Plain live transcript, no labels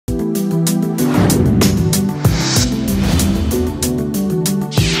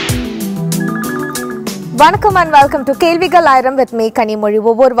Welcome and welcome to Kelvigal Aayiram with me Kanimozhi.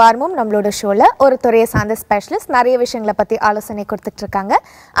 ஒவ்வொரு வாரமும் நம்மளோட ஷோல ஒரு துறையை சார்ந்த ஸ்பெஷலிஸ்ட் நிறைய விஷயங்களை பத்தி ஆலோசனை கொடுத்துட்டு இருக்காங்க.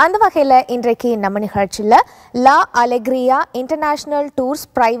 அந்த வகையில இன்றைக்கு நம்ம நிகழ்ச்சியில Alegria International Tours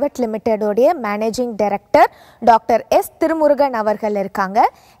Private Limited உடைய மேனேஜிங் டைரக்டர் டாக்டர் Thirumurugan அவர்கள் இருக்காங்க.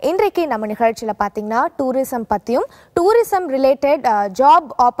 இன்றைக்கு நம்ம நிகழ்ச்சியில பாத்தீங்கன்னா டூரிசம் பத்தியும் tourism related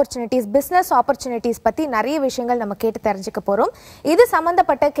job opportunities business opportunities பத்தி நிறைய விஷயங்கள் நம்ம கேட்டு தெரிஞ்சுக்க போறோம். இது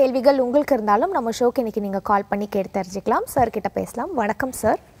சம்பந்தப்பட்ட கேள்விகள் உங்களுக்கு இருந்தாலும் நம்ம ஷோக்கு இன்னைக்கு நீங்க கால் பண்ணி கேட்டு தெரிஞ்சுக்கலாம். சார் கிட்ட பேசலாம். வணக்கம்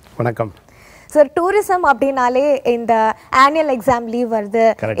சார். வணக்கம் சார். டூரிசம் அப்படினாலே இந்த ஆனுவல் எக்ஸாம் லீவ் வருது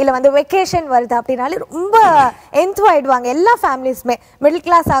இல்ல வந்து வெக்கேஷன் வருது அப்படினாலே ரொம்ப என்ஜாய் ஆயிடுவாங்க எல்லா ஃபேமிலிஸ்மே. மிடில்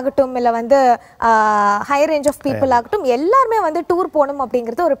கிளாஸ் ஆகட்டும் இல்ல வந்து ஹை ரேஞ்ச் ஆஃப் பீப்புள் ஆகட்டும் எல்லாருமே வந்து டூர் போகணும்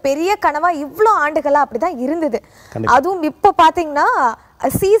அப்படிங்கிறது ஒரு பெரிய கனவா இவ்வளோ ஆண்டுகளா அப்படிதான் இருந்தது. அதுவும் இப்போ பாத்தீங்கன்னா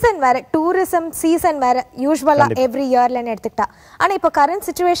சீசன் வேற டூரிசம் சீசன் வேற யூசுவலா எவ்ரி இயர்லன்னு எடுத்துக்கிட்டா. ஆனா இப்போ கரண்ட்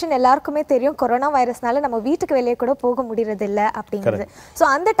சிச்சுவேஷன் எல்லாருக்குமே தெரியும் கொரோனா வைரஸ்னால நம்ம வீட்டுக்கு வெளியே கூட போக முடியறது இல்லை அப்படிங்கிறது. ஸோ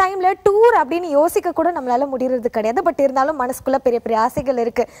அந்த டைம்ல டூர் அப்படின்னு யோசிக்க கூட நம்மளால முடியறது கிடையாது. பட் இருந்தாலும் மனசுக்குள்ள பெரிய பெரிய ஆசைகள்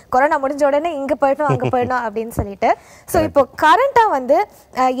இருக்கு. கொரோனா முடிஞ்ச உடனே இங்க போயிடணும் அங்க போயிடணும் அப்படின்னு சொல்லிட்டு. ஸோ இப்போ கரண்டா வந்து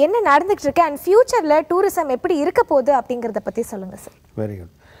என்ன நடந்துகிட்டு இருக்கு அண்ட் ஃபியூச்சர்ல டூரிசம் எப்படி இருக்க போகுது அப்படிங்கறத பத்தி சொல்லுங்க சார். Very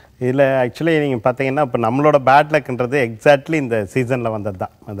good. இதில் ஆக்சுவலி நீங்கள் பார்த்தீங்கன்னா இப்போ நம்மளோட பேட் லக்ன்றது எக்ஸாக்ட்லி இந்த சீசனில் வந்தது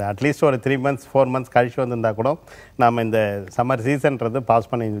தான். அது அட்லீஸ்ட் ஒரு 3 months 4 months கழிச்சு வந்திருந்தால் கூட நம்ம இந்த சம்மர் சீசன்றது பாஸ்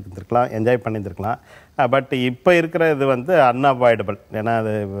பண்ணியிருந்துருக்கலாம், என்ஜாய் பண்ணியிருந்துருக்கலாம். பட் இப்போ இருக்கிற இது வந்து அன்அவாய்டபிள். ஏன்னா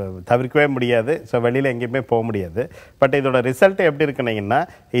அது தவிர்க்கவே முடியாது. ஸோ வெளியில் எங்கேயுமே போக முடியாது. பட் இதோட ரிசல்ட் எப்படி இருக்குன்னீங்கன்னா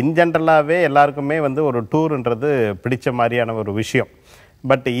இன் ஜென்ரலாகவே எல்லாருக்குமே வந்து ஒரு டூருன்றது பிடிச்ச மாதிரியான ஒரு விஷயம்.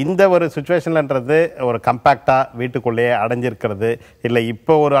 பட் இந்த ஒரு சுச்சுவேஷன்லன்றது ஒரு கம்பேக்டாக வீட்டுக்குள்ளேயே அடைஞ்சிருக்கிறது இல்லை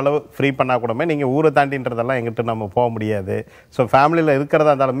இப்போ ஒரு அளவு ஃப்ரீ பண்ணால் கூடமே நீங்கள் ஊரை தாண்டின்றதெல்லாம் எங்கிட்ட நம்ம போக முடியாது. ஸோ ஃபேமிலியில்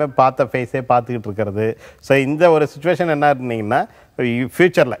இருக்கிறதா இருந்தாலுமே பார்த்த ஃபேஸே பார்த்துக்கிட்டு இருக்கிறது. ஸோ இந்த ஒரு சுச்சுவேஷன் என்ன இருந்தீங்கன்னா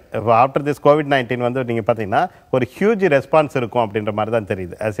ஃபியூச்சரில் இப்போ ஆஃப்டர் திஸ் COVID-19 வந்து நீங்கள் பார்த்தீங்கன்னா ஒரு ஹியூஜ் ரெஸ்பான்ஸ் இருக்கும் அப்படின்ற மாதிரி தான்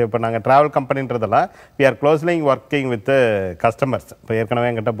தெரியுது. இப்போ நாங்கள் travel கம்பெனின்றதெல்லாம் we are closely working with customers. இப்போ ஏற்கனவே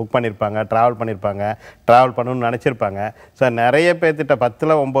எங்கிட்ட புக் பண்ணியிருப்பாங்க, ட்ராவல் பண்ணியிருப்பாங்க, ட்ராவல் பண்ணணும்னு நினச்சிருப்பாங்க. ஸோ நிறைய பேர்த்திட்ட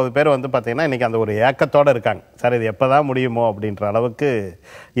 10ல் 9 பேர் வந்து பார்த்திங்கன்னா இன்றைக்கி அந்த ஒரு ஏக்கத்தோடு இருக்காங்க. சார் இது எப்போ தான் முடியுமோ அப்படின்ற அளவுக்கு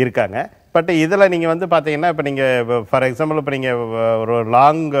இருக்காங்க. பட் இதில் நீங்கள் வந்து பார்த்தீங்கன்னா இப்போ நீங்கள் ஃபார் எக்ஸாம்பிள் இப்போ நீங்கள் ஒரு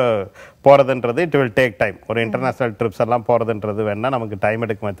long போகிறதுன்றது it will take time. ஒரு இன்டர்நேஷ்னல் ட்ரிப்ஸ் எல்லாம் போகிறதுன்றது வேணால் நமக்கு டைம்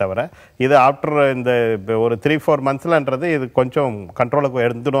எடுக்குமே தவிர இது ஆஃப்டர் இந்த ஒரு 3-4 monthsலன்றது இது கொஞ்சம் கண்ட்ரோலுக்கு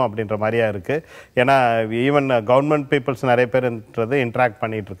எடுத்துடும் அப்படின்ற மாதிரியா இருக்குது. ஏன்னா ஈவன் கவர்மெண்ட் பீப்புள்ஸ் நிறைய பேர்ன்றது இன்ட்ராக்ட்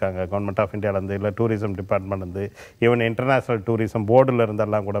பண்ணிகிட்டு இருக்காங்க. கவர்மெண்ட் ஆஃப் இந்தியாவிலேருந்து இல்லை டூரிசம் டிபார்ட்மெண்ட்லேருந்து ஈவன் இன்டர்நேஷ்னல் டூரிசம் போர்டில்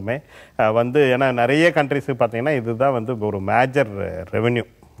இருந்தெல்லாம் கூடமே வந்து ஏன்னா நிறைய கண்ட்ரிஸுக்கு பார்த்தீங்கன்னா இதுதான் வந்து ஒரு மேஜர் ரெவென்யூ.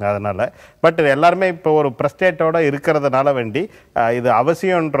 அதனால் பட் எல்லாருமே இப்போ ஒரு ப்ரெஸ்டேட்டோடு இருக்கிறதுனால வேண்டி இது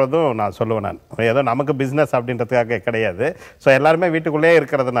அவசியன்றதும் நான் சொல்லுவேன். நான் ஏதோ நமக்கு பிஸ்னஸ் அப்படின்றதுக்காக கிடையாது. ஸோ எல்லாருமே வீட்டுக்குள்ளேயே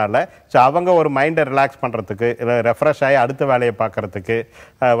இருக்கிறதுனால ஸோ அவங்க ஒரு மைண்டை ரிலாக்ஸ் பண்ணுறதுக்கு இல்லை ரெஃப்ரெஷ் ஆகி அடுத்த வேலையை பார்க்குறதுக்கு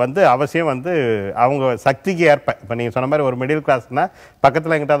வந்து அவசியம் வந்து அவங்க சக்திக்கு ஏற்ப இப்போ நீங்கள் சொன்ன மாதிரி ஒரு மிடில் கிளாஸ்னால்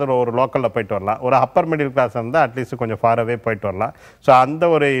பக்கத்தில் எங்கிட்ட ஒரு லோக்கலில் போயிட்டு வரலாம். ஒரு அப்பர் மிடில் கிளாஸ் இருந்தால் அட்லீஸ்ட் கொஞ்சம் ஃபாரவே போயிட்டு வரலாம். ஸோ அந்த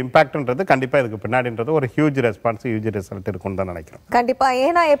ஒரு இம்பாக்ட்ன்றது கண்டிப்பாக இதுக்கு பின்னாடின்றது ஒரு ஹியூஜ் ரெஸ்பான்ஸ் ஹியூஜ் ரிசல்ட் இருக்குன்னு தான் நினைக்கிறேன். கண்டிப்பாக.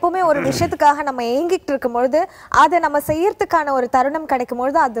 ஏன்னா எப்பவுமே ஒரு விஷயத்துக்காக நம்ம ஏங்கிட்டு இருக்கும்பொழுது அதை நம்ம செய்யறதுக்கான ஒரு தருணம்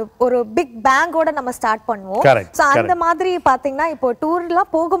கிடைக்கும்பொழுது அது ஒரு பிக் பேங்கோட நம்ம ஸ்டார்ட் பண்ணுவோம். ஸோ அந்த மாதிரி பார்த்தீங்கன்னா இப்போ டூர்லாம்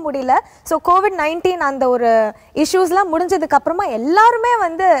போக முடியல. ஸோ COVID-19 அந்த ஒரு இஷ்யூஸ்லாம் முடிஞ்சதுக்கு அப்புறமா எல்லாருமே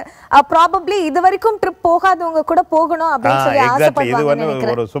வந்து ப்ராபப்ளி இது வரைக்கும் ட்ரிப் போகாதவங்க கூட போகணும் அப்படின்னு சொல்லி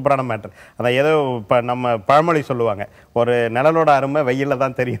ஆசைப்படுவாங்க. ஒரு சூப்பரான மேட்டர். அதான் ஏதோ இப்போ நம்ம பழமொழி சொல்லுவாங்க ஒரு நிழலோட அருமை வெயில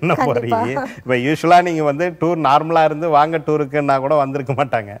தான் தெரியும். இப்போ யூஸ்வலாக நீங்கள் வந்து டூர் நார்மலாக இருந்து வாங்க டூருக்குன்னா கூட வந்திருக்க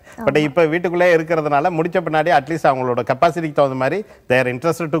மாட்டாங்க. பட் இப்போ வீட்டுக்குள்ளே இருக்கிறதுனால முடிச்ச பின்னாடி அட்லீஸ்ட் அவங்களோட கெப்பாசிட்டிக்கு தகுந்த மாதிரி தேர்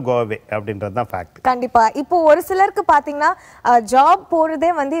இன்ட்ரெஸ்டட் டு கோ அவே அப்படின்றது தான் ஃபேக்ட். கண்டிப்பா. இப்போ ஒரு சிலருக்கு பாத்தீங்கன்னா ஜாப் போறதே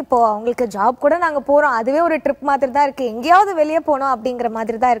வந்து இப்போ அவங்களுக்கு ஜாப் கூட நாங்க போறோம் அதுவே ஒரு ட்ரிப் மாதிரி தான் இருக்கு, எங்கேயாவது வெளியே போனோம் அப்படிங்கிற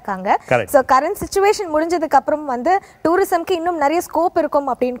மாதிரி தான் இருக்காங்க. ஸோ கரண்ட் சிச்சுவேஷன் முடிஞ்சதுக்கு அப்புறம் வந்து டூரிசம்க்கு இன்னும் நிறைய ஸ்கோப்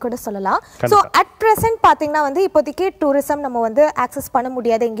இருக்கும் அப்படின்னு கூட சொல்லலாம். ஸோ அட் பிரசன்ட் பாத்தீங்கன்னா வந்து இப்போதைக்கு டூரிசம் நம்ம வந்து ஆக்சஸ் பண்ண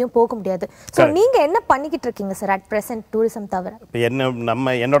முடியாது, எங்கேயும் போக முடியாது. ஸோ நீங்க என்ன பண்ணிக்கிட்டு இருக்கீங்க சார் அட் பிரசன்ட் டூரிசம் தவிர?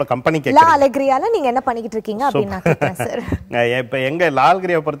 என்னோட கம்பெனி அலெக்ரியால நீங்க என்ன பண்ணிக்கிட்டு இருக்கீங்க அப்படின்னு நான் கேட்கிறேன் சார். இப்போ எங்க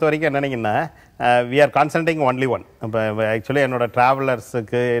அலெக்ரியா பொறுத்த வரைக்கும் என்னன்னீங்கன்னா we are concentrating only one. Actually என்னோட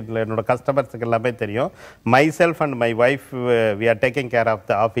டிராவலர்ஸுக்கு இல்லை என்னோட கஸ்டமர்ஸுக்கு எல்லாமே தெரியும். myself and my wife we are taking care of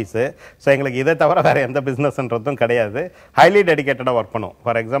the office. So எங்களுக்கு இதை தவிர வேறு எந்த பிஸ்னஸ்ன்றதும் கிடையாது. ஹைலி டெடிக்கேட்டடாக ஒர்க் பண்ணுவோம்.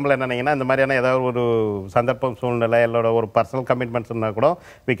 ஃபார் எக்ஸாம்பிள் என்னன்னீங்கன்னா இந்த மாதிரியான ஏதாவது ஒரு சந்தர்ப்பம் சூழ்நிலை என்னோட ஒரு பர்சனல் கமிட்மெண்ட்ஸ்னா கூட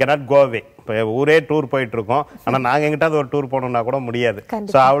we cannot go away. இப்போ ஊரே டூர் போயிட்டுருக்கோம் ஆனால் நாங்கள் எங்கிட்டாவது ஒரு டூர் போகணுன்னா கூட முடியாது.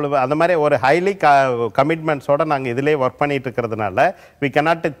 ஸோ அவ்வளோ அந்த மாதிரி ஒரு ஹைலி கமிட்மெண்ட்ஸோடு நாங்கள் இதிலே ஒர்க் பண்ணிட்டு இருக்கிறதுனால we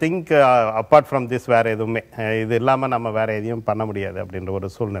cannot think apart from this வேறு எதுவுமே இது இல்லாமல் இல்லாமல் நம்ம வேறு எதையும் பண்ண முடியாது அப்படின்ற ஒரு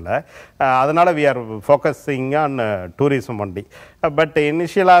சூழ்நிலை. அதனால் we are focusing on tourism only. But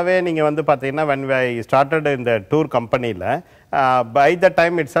இனிஷியலாகவே நீங்கள் வந்து பார்த்தீங்கன்னா when I started இந்த டூர் கம்பெனியில் by the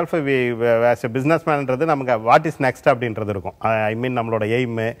time itself we as a businessmanன்றது நமக்கு வாட் இஸ் நெக்ஸ்ட் அப்படின்றது இருக்கும். ஐ மீன் நம்மளோட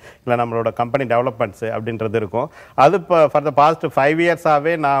எய்மு இல்லை நம்மளோட கம்பெனி டெவலப்மெண்ட்ஸு அப்படின்றது இருக்கும். அது இப்போ ஃபார் த பாஸ்ட் 5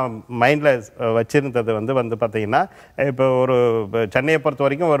 இயர்ஸாகவே நான் மைண்டில் வச்சுருந்தது வந்து பார்த்தீங்கன்னா இப்போ ஒரு சென்னையை பொறுத்த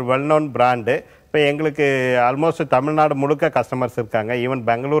வரைக்கும் ஒரு வெல் நோன் பிராண்டு. இப்போ எங்களுக்கு ஆல்மோஸ்ட் தமிழ்நாடு முழுக்க கஸ்டமர்ஸ் இருக்காங்க, ஈவன்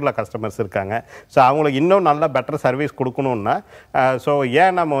பெங்களூரில் கஸ்டமர்ஸ் இருக்காங்க. ஸோ அவங்களுக்கு இன்னும் நல்ல பெட்டர் சர்வீஸ் கொடுக்கணுன்னா ஸோ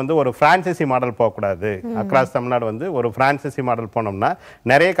ஏன் நம்ம வந்து ஒரு ஃப்ரான்ச்சைசி மாடல் போகக்கூடாது? அக்ராஸ் தமிழ்நாடு வந்து ஒரு ஃப்ரான்ச்சைசி மாடல் போனோம்னா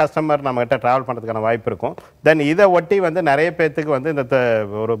நிறைய கஸ்டமர் நம்மகிட்ட ட்ராவல் பண்ணுறதுக்கான வாய்ப்பு இருக்கும். தென் இதை ஒட்டி வந்து நிறைய பேர்த்துக்கு வந்து இந்த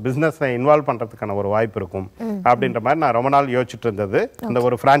ஒரு பிஸ்னஸில் இன்வால்வ் பண்ணுறதுக்கான ஒரு வாய்ப்பு இருக்கும் அப்படின்ற மாதிரி நான் ரொம்ப நாள் யோசிச்சுட்டு இருந்தது இந்த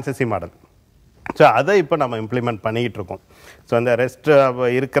ஒரு ஃப்ரான்ச்சைசி மாடல். ஸோ அதை இப்போ நம்ம இம்ப்ளிமெண்ட் பண்ணிக்கிட்டு இருக்கோம். ஸோ அந்த ரெஸ்ட்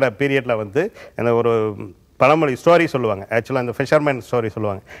இருக்கிற பீரியடில் வந்து அந்த ஒரு பழமொழி ஸ்டோரி சொல்லுவாங்க. ஆக்சுவலாக இந்த ஃபிஷர்மேன் ஸ்டோரி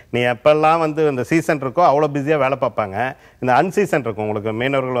சொல்லுவாங்க. நீ எப்பெல்லாம் வந்து இந்த சீசன் இருக்கோ அவ்வளோ பிஸியாக வேலை பார்ப்பாங்க. இந்த அன்சீசன் இருக்கும், உங்களுக்கு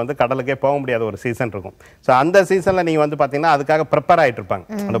மீனவர்கள் வந்து கடலுக்கே போக முடியாத ஒரு சீசன் இருக்கும். ஸோ அந்த சீசனில் நீங்கள் வந்து பார்த்தீங்கன்னா அதுக்காக ப்ரிப்பேர் ஆகிட்டு இருப்பாங்க.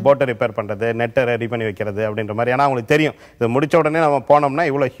 அந்த போட்டை ரிப்பேர் பண்ணுறது, நெட்டை ரெடி பண்ணி வைக்கிறது அப்படின்ற மாதிரி. ஏன்னா அவங்களுக்கு தெரியும் இது முடிச்ச உடனே நம்ம போனோம்னா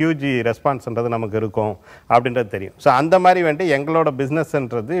இவ்வளோ ஹியூஜ் ரெஸ்பான்ஸ்ன்றது நமக்கு இருக்கும் அப்படின்றது தெரியும். ஸோ அந்த மாதிரி வந்துட்டு எங்களோட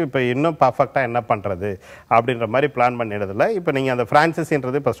பிஸ்னஸ்ன்றது இப்போ இன்னும் பர்ஃபெக்டாக என்ன பண்ணுறது அப்படின்ற மாதிரி பிளான் பண்ணிடுறதில்ல. இப்போ நீங்கள் அந்த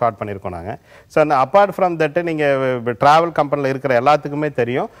ஃப்ரான்ச்சைஸின்றது இப்போ ஸ்டார்ட் பண்ணியிருக்கோம் நாங்கள். ஸோ அந்த அப்பார்ட் ஃப்ரம் தட் நீங்கள் ட்ராவல் கம்பெனியில் இருக்கிற எல்லாத்துக்குமே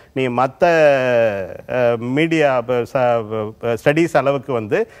தெரியும், நீ மற்ற மீடியா ஸ்டடீஸ் அளவுக்கு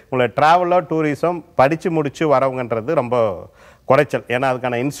வந்து உங்களை ட்ராவலோ டூரிசம் படித்து முடித்து வரவங்கன்றது ரொம்ப குறைச்சல். ஏன்னா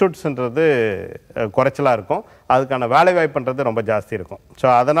அதுக்கான இன்ஸ்டியூட்ஸ்ன்றது குறைச்சலாக இருக்கும், அதுக்கான வேலை வாய்ப்புன்றது ரொம்ப ஜாஸ்தி இருக்கும். ஸோ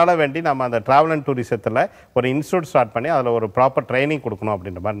அதனால் வேண்டி நம்ம அந்த ட்ராவல் அண்ட் டூரிசத்தில் ஒரு இன்ஸ்டியூட் ஸ்டார்ட் பண்ணி அதில் ஒரு ப்ராப்பர் ட்ரைனிங் கொடுக்கணும்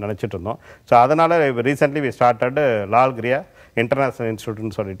அப்படின்ற மாதிரி நினச்சிட்டு இருந்தோம். ஸோ அதனால் ரீசென்ட்லி வி ஸ்டார்டட் லால்கிரியா இன்டர்நேஷனல்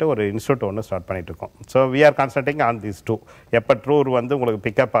இன்ஸ்டியூட்னு சொல்லிட்டு ஒரு இன்ஸ்டியூட் ஒன்று ஸ்டார்ட் பண்ணிட்டு இருக்கோம். So we are concentrating on these two. எப்போ டூர் வந்து உங்களுக்கு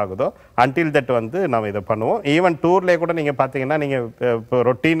பிக்கப் ஆகுதோ அன்டில் தட் வந்து நம்ம இதை பண்ணுவோம். ஈவன் டூர்லேயே கூட நீங்கள் பார்த்தீங்கன்னா நீங்கள் இப்போ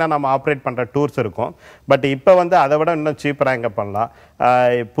ரொட்டீனாக நம்ம ஆப்ரேட் பண்ணுற டூர்ஸ் இருக்கும். பட் இப்போ வந்து அதை விட இன்னும் சீப்பராக எங்கே பண்ணலாம்,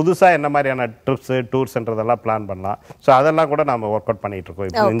 புதுசாக என்ன மாதிரியான ட்ரிப்ஸு டூர்ஸ்ன்றதெல்லாம் பிளான் பண்ணலாம். ஸோ அதெல்லாம் கூட நம்ம ஒர்க் அவுட் பண்ணிட்டு இருக்கோம்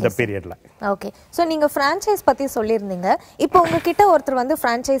இப்போ இந்த பீரியடில். ஓகே. ஸோ நீங்கள் ஃப்ரான்ச்சைஸ் பற்றி சொல்லியிருந்தீங்க. இப்போ உங்ககிட்ட ஒருத்தர் வந்து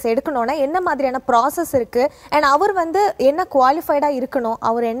ஃப்ரான்ச்சைஸ் எடுக்கணும்னா என்ன மாதிரியான ப்ராசஸ் இருக்குது, அண்ட் அவர் வந்து என்ன குவாலிஃபைடாக இருக்கணும்,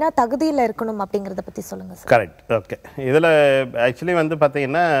 அவர் என்ன தகுதியில் இருக்கணும் அப்படிங்கிறத பற்றி சொல்லுங்கள் சார். கரெக்ட். ஓகே. இதில் ஆக்சுவலி வந்து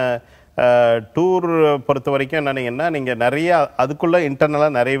பார்த்தீங்கன்னா டூர் பொறுத்த வரைக்கும் என்னன்னா நீங்கள் நிறையா அதுக்குள்ளே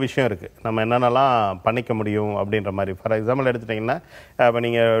இன்டர்னலாக நிறைய விஷயம் இருக்குது, நம்ம என்னென்னலாம் பண்ணிக்க முடியும் அப்படின்ற மாதிரி. ஃபார் எக்ஸாம்பிள் எடுத்துட்டிங்கன்னா இப்போ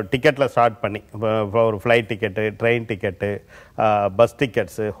நீங்கள் டிக்கெட்டில் ஸ்டார்ட் பண்ணி இப்போ ஒரு flight ticket, train ticket, bus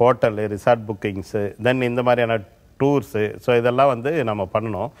tickets, hotel, resort bookings, தென் இந்த மாதிரியான டூர்ஸு. ஸோ இதெல்லாம் வந்து நம்ம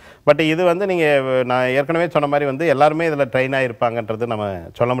பண்ணணும். பட் இது வந்து நீங்கள் நான் ஏற்கனவே சொன்ன மாதிரி வந்து எல்லாருமே இதில் ட்ரெயின் ஆகிருப்பாங்கன்றது நம்ம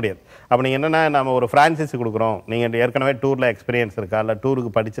சொல்ல முடியாது. அப்போ நீங்கள் என்னென்னா நம்ம ஒரு ஃப்ரான்ச்சைஸி கொடுக்குறோம், நீங்கள் ஏற்கனவே டூரில் எக்ஸ்பீரியன்ஸ் இருக்கா இல்லை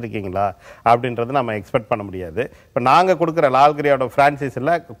டூருக்கு படிச்சிருக்கீங்களா அப்படின்றது நம்ம எக்ஸ்பெக்ட் பண்ண முடியாது. இப்போ நாங்கள் கொடுக்குற லால்கிரியோட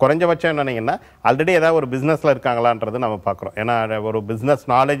ஃப்ரான்ச்சைஸில் குறைஞ்சபட்சம் என்னன்னா ஆல்ரெடி ஏதாவது ஒரு பிஸ்னஸில் இருக்காங்களான்றது நம்ம பார்க்குறோம். ஏன்னா ஒரு பிஸ்னஸ்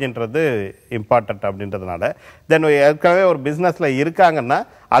நாலேஜ்ன்றது இம்பார்ட்டன்ட் அப்படின்றதுனால. தென் ஏற்கனவே ஒரு பிஸ்னஸில் இருக்காங்கன்னா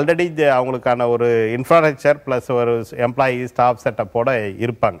ஆல்ரெடி அவங்களுக்கான ஒரு இன்ஃப்ராஸ்ட்ரக்சர் ப்ளஸ் ஒரு எம்ப்ளாயி ஸ்டாஃப் செட்டப்போட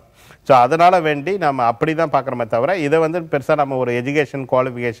இருப்பாங்க. ஸோ அதனால் வேண்டி நம்ம அப்படி தான் பார்க்குறோமே தவிர இதை வந்து பெருசாக நம்ம ஒரு எஜுகேஷன்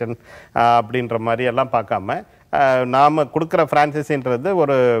குவாலிஃபிகேஷன் அப்படின்ற மாதிரி எல்லாம் பார்க்காம நாம் கொடுக்குற ஃப்ரான்ச்சைஸின்றது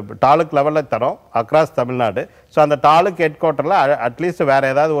ஒரு டாலுக் லெவலில் தரோம் அக்ராஸ் தமிழ்நாடு. ஸோ அந்த டாலுக் ஹெட் குவார்ட்டரில் அட்லீஸ்ட் வேறு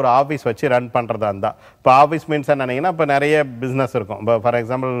ஏதாவது ஒரு ஆஃபீஸ் வச்சு ரன் பண்ணுறதா இருந்தால், இப்போ ஆஃபீஸ் மீன்ஸ் என்னன்னா இப்போ நிறைய பிஸ்னஸ் இருக்கும். இப்போ ஃபார்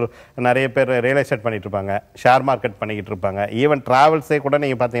எக்ஸாம்பிள் நிறைய பேர் ரியல் எஸ்டேட் பண்ணிகிட்டு இருப்பாங்க, ஷேர் மார்க்கெட் பண்ணிக்கிட்டு இருப்பாங்க, ஈவன் ட்ராவல்ஸே கூட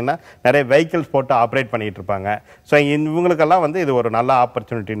நீங்கள் பார்த்தீங்கன்னா நிறைய வெஹிக்கிள்ஸ் போட்டு ஆப்ரேட் பண்ணிகிட்டு இருப்பாங்க. ஸோ இவங்களுக்கெல்லாம் வந்து இது ஒரு நல்ல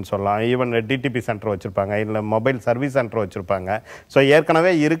ஆப்பர்ச்சுனிட்டின்னு சொல்லலாம். ஈவன் டிடிபி சென்டர் வச்சுருப்பாங்க, இல்லை மொபைல் சர்வீஸ் சென்டர் வச்சுருப்பாங்க. ஸோ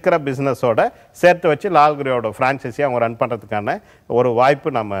ஏற்கனவே இருக்கிற பிஸ்னஸோட சேர்த்து வச்சு லால்கிரியோட ஃப்ரான்ச்சைஸி அவங்க ரன் பண்ணுறதுக்கான ஒரு வாய்ப்பு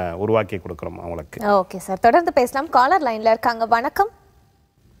நம்ம உருவாக்கி கொடுக்குறோம் அவங்களுக்கு. ஓகே சார், தொடர்ந்து பேசலாம். காலர் லைன்ல இருக்காங்க. வணக்கம்.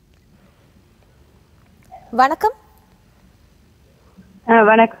 வணக்கம்.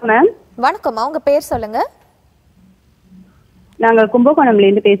 வணக்கம் மேம். வணக்கம். அவங்க பேர் சொல்லுங்க. நாங்க கும்பகோணம்ல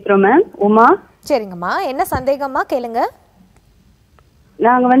இருந்து பேசுறோம் மேம். உமா. சரிங்கம்மா, என்ன சந்தேகமா கேளுங்க.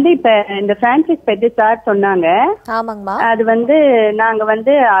 நாங்க வந்து இப்ப இந்த பிரான்சைஸ் பத்தி சார் சொன்னாங்க. ஆமாங்கம்மா. அது வந்து நாங்க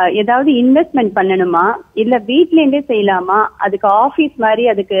வந்து ஏதாவது இன்வெஸ்ட்மெண்ட் பண்ணணுமா இல்ல வீட்ல இருந்தே செய்யலாமா, அதுக்கு ஆபீஸ் மாதிரி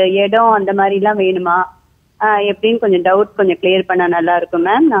அதுக்கு இடம் அந்த மாதிரி எல்லாம் வேணுமா எப்படின்னு கொஞ்சம் டவுட் கொஞ்சம் கிளியர் பண்ணா நல்லா இருக்கும்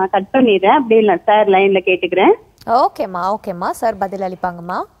மேம். நான் கட் பண்ணிடுறேன், அப்படியே இல்லை சார் லைன்ல கேட்டுக்கிறேன். ஓகேம்மா ஓகேம்மா, சார் பதில்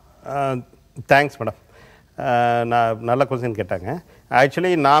அளிப்பாங்கம்மா. Thanks madam. நான் நல்ல கொஸ்டின் கேட்டாங்க. ஆக்சுவலி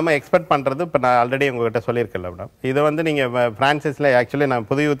நாம் எக்ஸ்பெக்ட் பண்ணுறது இப்போ நான் ஆல்ரெடி உங்கள்கிட்ட சொல்லியிருக்கேன்ல மேடம், இது வந்து நீங்கள் ஃப்ரான்சைஸில் ஆக்சுவலி நான்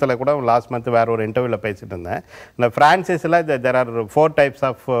புதுயுகத்தில் கூட லாஸ்ட் மந்த் வேறு ஒரு இன்டர்வியூவில் பேசிட்டு இருந்தேன். இந்த ஃப்ரான்சைஸில் there are 4 types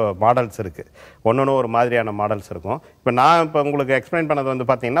of models இருக்குது. ஒன்று ஒரு மாதிரியான மாடல்ஸ் இருக்கும். இப்போ நான் இப்போ உங்களுக்கு எக்ஸ்பிளைன் பண்ணது வந்து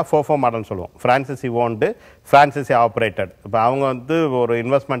பார்த்தீங்கன்னா 4 மாடல்னு சொல்லுவோம். Franchisee owned, franchisee operated. இப்போ அவங்க வந்து ஒரு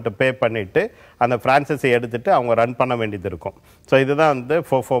இன்வெஸ்ட்மெண்ட்டு பே பண்ணிவிட்டு அந்த ஃப்ரான்சைஸை எடுத்துகிட்டு அவங்க ரன் பண்ண வேண்டியது இருக்கும். ஸோ இதுதான் வந்து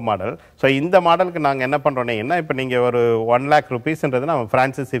 4 மாடல். ஸோ இந்த மாடலுக்கு நாங்கள் என்ன பண்ணுறோன்னீங்கன்னா, இப்போ நீங்கள் ஒரு 1 lakh rupeesன்றது நம்ம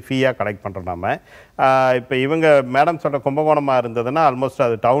ஃப்ரான்சைசி ஃபீயாக கலெக்ட் பண்ணுறோம். நம்ம இப்போ இவங்க மேடம் சொல்கிற கும்பகோணமாக இருந்ததுன்னா ஆல்மோஸ்ட்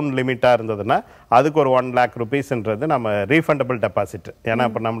அது டவுன் லிமிட்டாக இருந்ததுன்னா அதுக்கு ஒரு 1 lakh rupeesன்றது நம்ம ரீஃபண்டபிள் டெபாசிட். ஏன்னா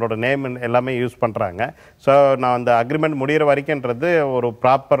இப்போ நம்மளோட நேம் எல்லாமே யூஸ் பண்ணுறாங்க. ஸோ நான் அந்த அக்ரிமெண்ட் முடிகிற வரைக்கும்ன்றது ஒரு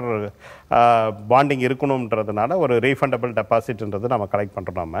ப்ராப்பர் பாண்டிங் இருக்கணுன்றதுனால ஒரு ரீஃபண்டபிள் டெபாசிட்ன்றது நம்ம கலெக்ட்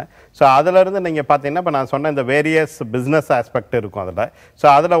பண்ணுறோம். நம்ம ஸோ அதிலிருந்து நீங்கள் பார்த்தீங்கன்னா இப்போ நான் சொன்ன இந்த வேரியஸ் பிஸ்னஸ் ஆஸ்பெக்ட் இருக்கும் அதில். ஸோ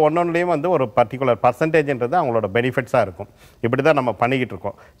அதில் ஒன்னொன்றுலேயும் வந்து ஒரு பர்டிகுலர் பர்சன்டேஜ்ன்றது அவங்களோட பெனிஃபிட்ஸாக இருக்கும். இப்படி தான் நம்ம பண்ணிக்கிட்டு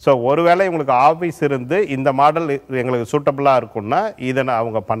இருக்கோம். ஸோ ஒருவேளை உங்களுக்கு ஆஃபீஸ் இருந்து இந்த மாடல் எங்களுக்கு சூட்டபுளாக இருக்கும்னா இதை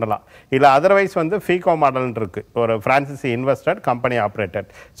அவங்க பண்ணலாம். இல்லை அதர்வைஸ் வந்து ஃபீகோ மாடல் இருக்குது, ஒரு franchisee invested company operated.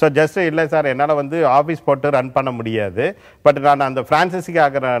 So just இல்லை சார் என்னால் வந்து ஆஃபீஸ் போட்டு ரன் பண்ண முடியாது, பட் நான் அந்த ஃப்ரான்சைசிக்கு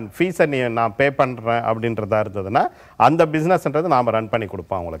ஆகிற ஃபீஸை நான் பே பண்ணுறேன் அப்படின்றதா இருந்ததுன்னா அந்த பிஸ்னஸ்ன்றது நாம் ரன் பண்ணி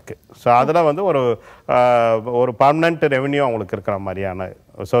கொடுப்போம் அவங்களுக்கு. ஸோ அதில் வந்து ஒரு பர்மனெண்ட் ரெவென்யூ அவங்களுக்கு இருக்கிற மாதிரியான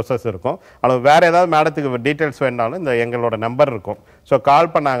சோர்சஸ் இருக்கும். ஆனால் வேறு ஏதாவது மேடத்துக்கு டீட்டெயில்ஸ் வேணாலும் இந்த எங்களோட நம்பர் இருக்கும். ஸோ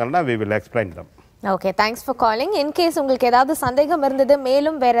கால் பண்ணாங்கன்னா we will explain them. Okay, thanks for calling. In case உங்களுக்கு ஏதாவது சந்தேகம் இருந்தது,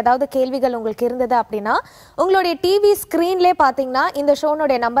 மேலும் வேற ஏதாவது கேள்விகள் உங்களுக்கு இருந்தது அப்படின்னா உங்களுடைய டிவி ஸ்க்ரீன்லேயே பார்த்தீங்கன்னா இந்த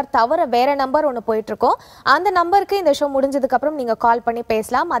ஷோனுடைய நம்பர் தவிர வேற நம்பர் ஒன்று போயிட்டு இருக்கோம். அந்த நம்பருக்கு இந்த ஷோ முடிஞ்சதுக்கு அப்புறம் நீங்கள் கால் பண்ணி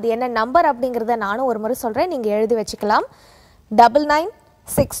பேசலாம். அது என்ன நம்பர் அப்படிங்கிறத நானும் ஒரு முறை சொல்கிறேன், நீங்கள் எழுதி வச்சுக்கலாம்.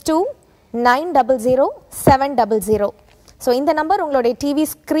 9962900700. ஸோ இந்த நம்பர் உங்களுடைய டிவி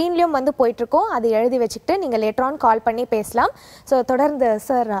ஸ்க்ரீன்லேயும் வந்து போயிட்டுருக்கோம். அது எழுதி வச்சுக்கிட்டு நீங்கள் லேட்டர் ஆன் கால் பண்ணி பேசலாம். ஸோ தொடர்ந்து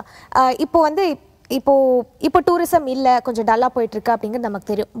சார், இப்போ வந்து இப்போ டூரிசம் இல்லை, கொஞ்சம் டல்லாக போயிட்டுருக்கு அப்படிங்கிறது நமக்கு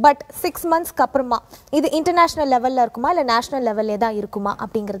தெரியும். பட் 6 monthsக்கு அப்புறமா இது இன்டர்நேஷ்னல் லெவலில் இருக்குமா இல்லை நேஷ்னல் லெவல்லே தான் இருக்குமா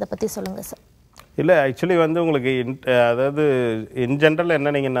அப்படிங்கிறத பற்றி சொல்லுங்கள் சார். இல்லை ஆக்சுவலி வந்து உங்களுக்கு அதாவது இன் ஜென்ரல்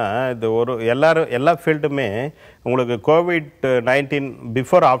என்னன்னீங்கன்னா இது எல்லா ஃபீல்டுமே உங்களுக்கு COVID-19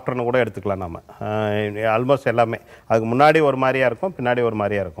 பிஃபோர் ஆஃப்டர்னு கூட எடுத்துக்கலாம். நம்ம ஆல்மோஸ்ட் எல்லாமே அதுக்கு முன்னாடி ஒரு மாதிரியாக இருக்கும், பின்னாடி ஒரு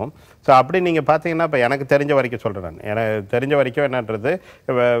மாதிரியாக இருக்கும். ஸோ அப்படி நீங்கள் பார்த்தீங்கன்னா இப்போ எனக்கு தெரிஞ்ச வரைக்கும் சொல்கிறேன், எனக்கு தெரிஞ்ச வரைக்கும் என்னன்றது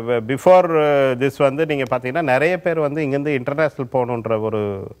பிஃபோர் திஸ் வந்து நீங்கள் பார்த்தீங்கன்னா நிறைய பேர் வந்து இங்கேருந்து இன்டர்நேஷ்னல் போகணுன்ற ஒரு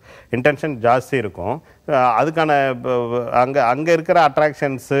இன்டென்ஷன் ஜாஸ்தி இருக்கும். அதுக்கான அங்கே இருக்கிற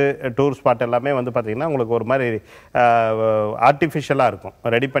அட்ராக்ஷன்ஸு டூர் ஸ்பாட் எல்லாமே வந்து பார்த்திங்கன்னா உங்களுக்கு ஒரு மாதிரி ஆர்டிஃபிஷியலாக இருக்கும்,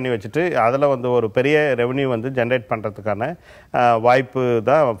 ரெடி பண்ணி வச்சுட்டு அதில் வந்து ஒரு பெரிய ரெவன்யூ வந்து ஜென்ரேட் பண்ணுறதுக்கான வாய்ப்பு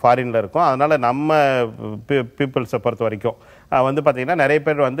தான் ஃபாரினில் இருக்கும். அதனால் நம்ம பீப்புள்ஸை பொறுத்த வரைக்கும் வந்து பார்த்திங்கன்னா நிறைய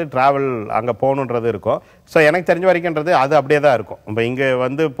பேர் வந்து ட்ராவல் அங்கே போகணுன்றது இருக்கும். ஸோ எனக்கு தெரிஞ்ச வரைக்கும்ன்றது அது அப்படியே தான் இருக்கும். இப்போ இங்கே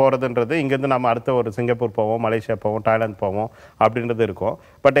வந்து போகிறதுன்றது இங்கேருந்து நம்ம அடுத்த ஒரு சிங்கப்பூர் போவோம், மலேசியா போவோம், தாய்லாந்து போவோம் அப்படின்றது இருக்கும்.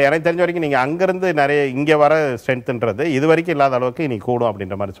 பட் எனக்கு தெரிஞ்ச வரைக்கும் நீங்கள் அங்கேருந்து நிறைய இங்கே வர ஸ்ட்ரென்த்துன்றது இது வரைக்கும் இல்லாத அளவுக்கு இனி கூடும்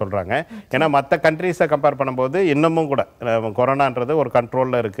அப்படின்ற மாதிரி சொல்கிறாங்க. ஏன்னா மற்ற கண்ட்ரீஸை கம்பேர் பண்ணும்போது இன்னமும் கூட கொரோனான்றது ஒரு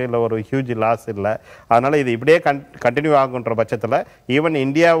கண்ட்ரோலில் இருக்குது, இல்லை ஒரு ஹியூஜ் லாஸ் இல்லை. அதனால் இது இப்படியே கண்டினியூ ஆகுன்ற பட்சத்தில் ஈவன்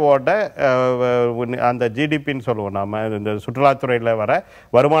இந்தியாவோட அந்த ஜிடிபின்னு சொல்லுவோம் நம்ம, இந்த சுற்றுலாத்துறையில் வர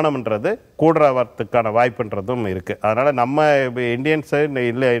வருமானம்ன்றது கூடுறதுக்கான வாய்ப்புன்றதும் இருக்குது. அதனால் நம்ம இந்தியன்ஸு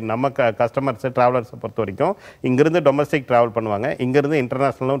இல்லை நம்ம கஸ்டமர்ஸு ட்ராவலர்ஸை பொறுத்த வரைக்கும் இங்கேருந்து டொமஸ்டிக் ட்ராவல் பண்ணுவாங்க, இங்கேருந்து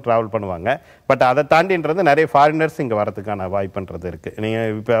இன்டர்நேஷ்னலும் ட்ராவல் பண்ணுவாங்க. பட் அதை தாண்டின்றது நிறைய ஃபாரினர்ஸ் இங்கே வரதுக்கான வாய்ப்புன்றது இருக்குது. நீங்கள்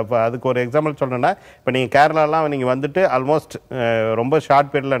இப்போ அதுக்கு ஒரு எக்ஸாம்பிள் சொல்லணும்னா இப்போ நீங்கள் கேரளாலாம் நீங்கள் வந்துட்டு ஆல்மோஸ்ட் ரொம்ப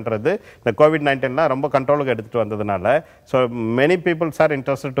ஷார்ட் பீரியட்லன்றது இந்த COVID-19 ரொம்ப கண்ட்ரோலுக்கு எடுத்துகிட்டு வந்ததுனால so many peoples are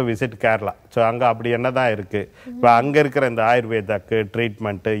interested to visit Kerala. So அங்கே அப்படி என்ன தான் இருக்குது, இப்போ அங்கே இருக்கிற இந்த ஆயுர்வேதாக்கு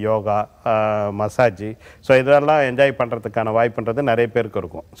ட்ரீட்மெண்ட்டு, யோகா, மசாஜி, ஸோ இதெல்லாம் என்ஜாய் பண்ணுறதுக்கான வாய்ப்புன்றது நிறைய பேருக்கு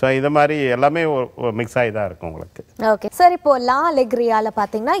இருக்கும். ஸோ இது மாதிரி எல்லாமே மிக்ஸ் ஆகி தான் இருக்கும் உங்களுக்கு. ஓகே சார், இப்போ லா அலெக்ரியாவில்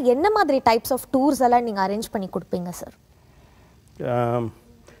பார்த்தீங்கன்னா என்ன மாதிரி டைப்ஸ் ஆஃப் டூர்ஸ் எல்லாம் நீங்கள் அரேஞ்ச் பண்ணி கொடுப்பீங்க சார்?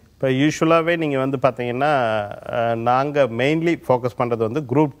 இப்போ யூஸ்வலாகவே நீங்கள் வந்து பார்த்தீங்கன்னா நாங்கள் மெயின்லி ஃபோக்கஸ் பண்ணுறது வந்து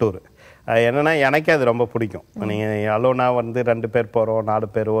குரூப் டூர். என்னென்னா எனக்கே அது ரொம்ப பிடிக்கும். நீங்கள் அலோனாக வந்து 2 பேர் போகிறோம், 4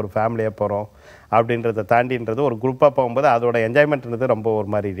 பேர் ஒரு ஃபேமிலியாக போகிறோம் அப்படின்றத தாண்டின்றது ஒரு குரூப்பாக போகும்போது அதோட என்ஜாய்மெண்ட்ன்றது ரொம்ப ஒரு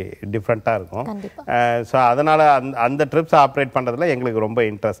மாதிரி டிஃப்ரெண்ட்டாக இருக்கும். ஸோ அதனால் அந்த ட்ரிப்ஸ் ஆப்ரேட் பண்ணுறதுல எங்களுக்கு ரொம்ப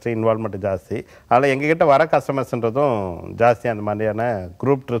இன்ட்ரெஸ்ட்டு, இன்வால்மெண்ட் ஜாஸ்தி. அதில் எங்ககிட்ட வர கஸ்டமர்ஸ்ன்றதும் ஜாஸ்தி அந்த மாதிரியான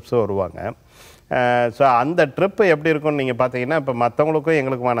குரூப் ட்ரிப்ஸும் வருவாங்க. ஸோ அந்த ட்ரிப்பு எப்படி இருக்கும்னு நீங்கள் பார்த்தீங்கன்னா இப்போ மற்றவங்களுக்கும்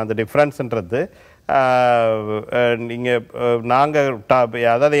எங்களுக்குமான அந்த டிஃப்ரென்ஸுன்றது நீங்கள் நாங்கள்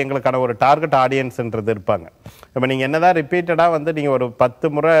அதாவது எங்களுக்கான ஒரு டார்கெட் ஆடியன்ஸ்ன்றது இருப்பாங்க. இப்போ நீங்கள் என்னதான் ரிப்பீட்டடாக வந்து நீங்கள் ஒரு 10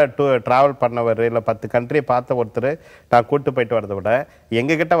 முறை ட்ராவல் பண்ணவர் இல்லை 10 கண்ட்ரியை பார்த்த ஒருத்தர் நான் கூப்பிட்டு போயிட்டு வரதை விட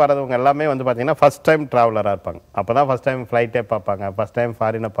எங்ககிட்ட வரவங்க எல்லாமே வந்து பார்த்தீங்கன்னா ஃபஸ்ட் டைம் ட்ராவலராக இருப்பாங்க. அப்போ தான் ஃபஸ்ட் டைம் ஃப்ளைட்டே பார்ப்பாங்க, ஃபஸ்ட் டைம்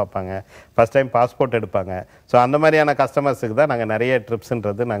ஃபாரினை பார்ப்பாங்க, ஃபஸ்ட் டைம் பாஸ்போர்ட் எடுப்பாங்க. ஸோ அந்த மாதிரியான கஸ்டமர்ஸுக்கு தான் நாங்கள் நிறைய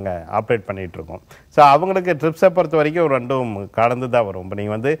ட்ரிப்ஸுன்றது நாங்கள் ஆப்ரேட் பண்ணிகிட்ருக்கோம். ஸோ அவங்களுக்கு ட்ரிப்ஸை பொறுத்த வரைக்கும் ரெண்டும் கலந்து தான் வரும். இப்போ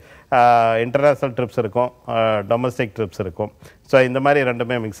நீங்கள் வந்து இன்டர்நேஷ்னல் ட்ரிப்ஸ் இருக்கும், டொமஸ்டிக் ட்ரிப்ஸ் இருக்கும். ஸோ இந்த மாதிரி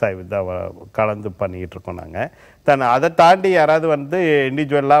ரெண்டுமே மிக்ஸ் ஆகி தான் கலந்து பண்ணிக்கிட்டு இருக்கோம் நாங்கள். அதை தாண்டி யாராவது வந்து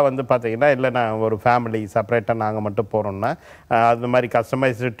இண்டிவிஜுவலாக வந்து பார்த்தீங்கன்னா இல்லை நான் ஒரு ஃபேமிலி செப்பரேட்டாக நாங்கள் மட்டும் போகிறோம்னா அது மாதிரி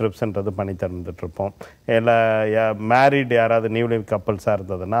கஸ்டமைஸ்டு ட்ரிப்ஸ்ன்றது பண்ணி தந்துட்டுருப்போம். இல்லை மேரிட் யாராவது நியூலி கப்புள்ஸாக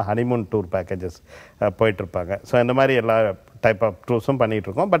இருந்ததுன்னா ஹனிமூன் டூர் பேக்கேஜஸ் போயிட்டுருப்பாங்க. ஸோ இந்த மாதிரி எல்லா டைப் ஆஃப் டூர்ஸும்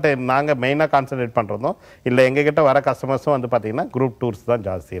பண்ணிகிட்ருக்கோம். பட் நாங்கள் மெயினாக கான்சன்ட்ரேட் பண்ணுறதும் இல்லை எங்ககிட்ட வர கஸ்டமர்ஸும் வந்து பார்த்தீங்கன்னா குரூப் டூர்ஸ் தான்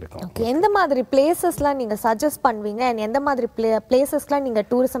ஜாஸ்தி இருக்கும். ஓகே, எந்த மாதிரி பிளேசஸ்லாம் நீங்கள் சஜஸ்ட் பண்ணுவீங்க அண்ட் எந்த மாதிரி பிளேசஸ்லாம் நீங்கள்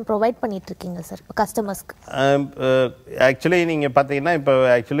டூரிசம் ப்ரொவைட் பண்ணிட்டு இருக்கீங்க சார் இப்போ கஸ்டமர்ஸ்க்கு? ஆக்சுவலி நீங்கள் பார்த்தீங்கன்னா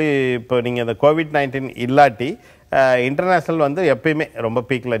இப்போ நீங்கள் இந்த COVID-19 இல்லாட்டி இன்டர்நேஷ்னல் வந்து எப்பயுமே ரொம்ப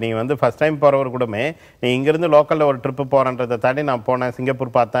பீக்கில் நீங்கள் வந்து ஃபஸ்ட் டைம் போகிறவர் கூடமே நீங்கள் இங்கேருந்து லோக்கலில் ஒரு ட்ரிப்பு போகிறன்றதை தாண்டி நான் போனேன்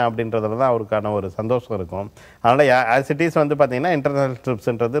சிங்கப்பூர் பார்த்தேன் அப்படின்றதுல தான் அவருக்கான ஒரு சந்தோஷம் இருக்கும். அதனால் ஆஸ் இட் இஸ் வந்து பார்த்தீங்கன்னா இன்டர்நேஷ்னல்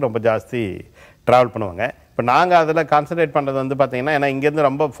ட்ரிப்ஸ்ன்றது ரொம்ப ஜாஸ்தி ட்ராவல் பண்ணுவாங்க. இப்போ நாங்கள் அதில் கான்சன்ட்ரேட் பண்ணுறது வந்து பார்த்தீங்கன்னா ஏன்னா இங்கேருந்து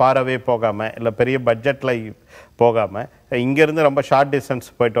ரொம்ப ஃபார் அவே போகாமல் இல்லை பெரிய பட்ஜெட்டில் போகாமல் இங்கேருந்து ரொம்ப ஷார்ட் டிஸ்டன்ஸ்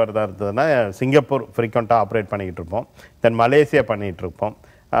போயிட்டு வரதா இருந்ததுன்னா சிங்கப்பூர் ஃப்ரீக்வெண்ட்டாக ஆப்ரேட் பண்ணிக்கிட்டு இருப்போம். தென் மலேசியா பண்ணிகிட்டு இருப்போம்,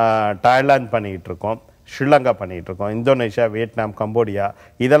 தாய்லாந்து பண்ணிக்கிட்டு இருக்கோம், ஸ்ரீலங்கா பண்ணிகிட்டு இருக்கோம், இந்தோனேஷியா, வியட்நாம், கம்போடியா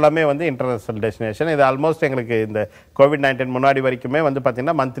இதெல்லாமே வந்து இன்டர்நேஷ்னல் டெஸ்டினேஷன். இது ஆல்மோஸ்ட் எங்களுக்கு இந்த COVID-19 முன்னாடி வரைக்குமே வந்து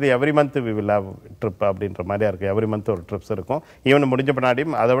பார்த்திங்கன்னா monthly every month we will have trip அப்படின்ற மாதிரியா இருக்குது. எவ்ரி மந்த் ஒரு ட்ரிப்ஸ் இருக்கும். ஈவன் முடிஞ்ச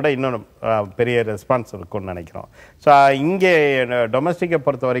பின்னாடியும் அதை விட இன்னும் பெரிய ரெஸ்பான்ஸ் இருக்கும்னு நினைக்கிறோம். ஸோ இங்கே டொமஸ்டிக்கை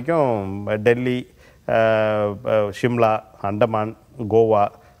பொறுத்த வரைக்கும் டெல்லி, ஷிம்லா, அண்டமான், கோவா,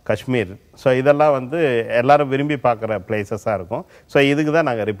 காஷ்மீர், ஸோ இதெல்லாம் வந்து எல்லாரும் விரும்பி பார்க்குற பிளேசஸாக இருக்கும். ஸோ இதுக்கு தான்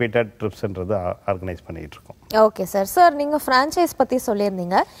நாங்கள் ரிப்பீட்டட் ட்ரிப்ஸ்ன்றது ஆர்கனைஸ் பண்ணிகிட்டு இருக்கோம். ஓகே சார், நீங்கள் ஃப்ரான்ச்சைஸ் பற்றி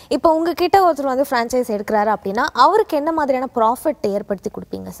சொல்லியிருந்தீங்க. இப்போ உங்ககிட்ட ஒருத்தர் வந்து ஃப்ரான்ச்சைஸ் எடுக்கிறாரு அப்படின்னா அவருக்கு என்ன மாதிரியான ப்ராஃபிட் ஏற்படுத்தி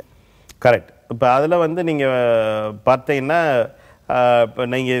கொடுப்பீங்க சார்? கரெக்ட். இப்போ அதில் வந்து நீங்கள் பார்த்தீங்கன்னா இப்போ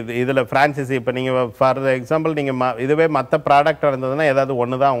நீங்கள் இதில் ஃப்ரான்ச்சைஸி இப்போ நீங்கள் ஃபார் எக்ஸாம்பிள் நீங்கள் இதுவே மற்ற ப்ராடக்ட் இருந்ததுன்னா ஏதாவது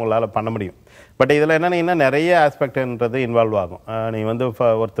ஒன்று தான் உங்களால் பண்ண முடியும். பட் இதில் என்னென்னா நிறைய ஆஸ்பெக்ட்ன்றது இன்வால்வ் ஆகும். நீங்கள் வந்து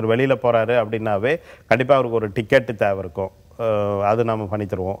ஒருத்தர் வெளியில் போகிறாரு அப்படின்னாவே கண்டிப்பாக அவருக்கு ஒரு டிக்கெட்டு தேவை இருக்கும், அது நம்ம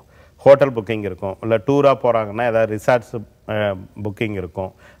பண்ணித்தருவோம். ஹோட்டல் புக்கிங் இருக்கும், இல்லை டூராக போகிறாங்கன்னா ஏதாவது ரிசார்ட்ஸ் புக்கிங்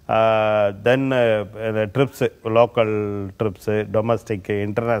இருக்கும். தென் trips, local trips, டொமஸ்டிக்கு,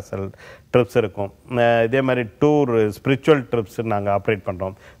 international drips இருக்கும். இதே மாதிரி டூர், ஸ்பிரிச்சுவல் ட்ரிப்ஸ் நாங்கள் ஆப்ரேட்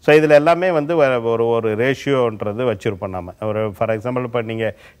பண்ணுறோம். ஸோ இதில் எல்லாமே வந்து ஒரு ரேஷியோன்றது வச்சுருப்போம் நம்ம. ஒரு ஃபார் எக்ஸாம்பிள் இப்போ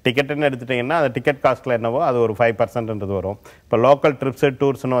நீங்கள் டிக்கெட்டுன்னு எடுத்துட்டிங்கன்னா அந்த டிக்கெட் காஸ்ட்டில் என்னவோ அது ஒரு 5% வரும். இப்போ லோக்கல் ட்ரிப்ஸு,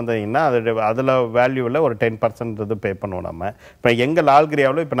 டூர்ஸ்னு வந்தீங்கன்னா அதில் வேல்யூவில் ஒரு 10% பே பண்ணுவோம் நம்ம. இப்போ எங்கள்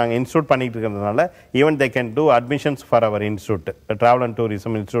லால்கிரியாவில் இப்போ நாங்கள் இன்ஸ்டியூட் பண்ணிகிட்டு இருக்கிறதுனால even they can do admissions for our institute, travel and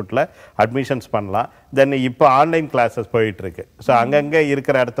tourism இன்ஸ்டியூட்டில் அட்மிஷன்ஸ் பண்ணலாம். தென் இப்போ ஆன்லைன் கிளாஸஸ் போயிட்டுருக்கு. ஸோ அங்கங்கே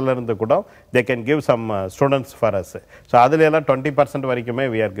இருக்கிற இடத்துல இருந்து கூட they can give some students for us. So அதில் எல்லாம் 20% வரைக்குமே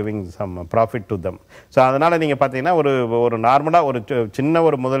we are giving some profit to them. So அதனால் நீங்கள் பார்த்தீங்கன்னா ஒரு நார்மலாக ஒரு சின்ன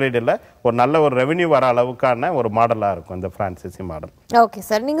ஒரு முதலீடில் ஒரு நல்ல ஒரு ரெவென்யூ வர அளவுக்கான ஒரு மாடலாக இருக்கும் இந்த ஃப்ரான்சைசி மாடல். ஓகே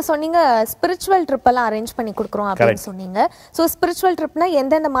சார், நீங்கள் சொன்னீங்க ஸ்பிரிச்சுவல் ட்ரிப்பெல்லாம் அரேஞ்ச் பண்ணி கொடுக்குறோம் அப்படின்னு சொன்னீங்க. ஸோ ஸ்பிரிச்சுவல் ட்ரிப்னா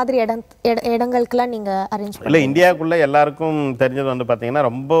எந்தெந்த மாதிரி இடங்களுக்குலாம் நீங்கள் அரேஞ்ச் பண்ணி? இல்லை, இந்தியாவுக்குள்ளே எல்லாருக்கும் தெரிஞ்சது வந்து பார்த்தீங்கன்னா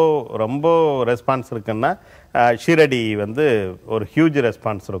ரொம்ப ரெஸ்பான்ஸ் இருக்குன்னா ஷீரடி வந்து ஒரு ஹியூஜ்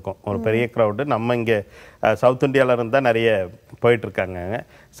ரெஸ்பான்ஸ் இருக்கும், ஒரு பெரிய க்ரௌடு. நம்ம இங்கே சவுத் இந்தியாவில் இருந்தால் நிறைய போயிட்டுருக்காங்க.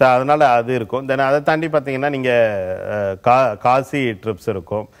 ஸோ அதனால் அது இருக்கும். தென் அதை தாண்டி பார்த்தீங்கன்னா நீங்கள் காசி ட்ரிப்ஸ்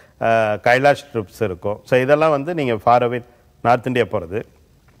இருக்கும், கைலாஷ் ட்ரிப்ஸ் இருக்கும். ஸோ இதெல்லாம் வந்து நீங்கள் ஃபார் அவே நார்த் இந்தியா போகிறது.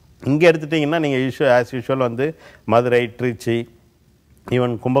 இங்கே எடுத்துட்டிங்கன்னா நீங்கள் ஆஸ் யூஷுவல் வந்து Madurai, Trichy,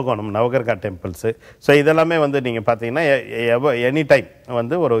 even Kumbakonam, நவகர்கா temples. So இதெல்லாமே வந்து நீங்கள் பார்த்தீங்கன்னா எனி டைம்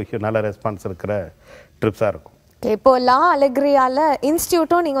வந்து ஒரு நல்ல ரெஸ்பான்ஸ் இருக்கிற ட்ரிப்ஸாக இருக்கும். இப்போ லா அலெக்ரியால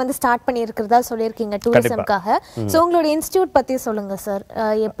இன்ஸ்டிடியூட்டும் நீங்க வந்து ஸ்டார்ட் பண்ணியிருக்கிறதா சொல்லியிருக்கீங்க டூரிசம்காக. ஸோ உங்களோட இன்ஸ்டிடியூட் பற்றி சொல்லுங்க சார்,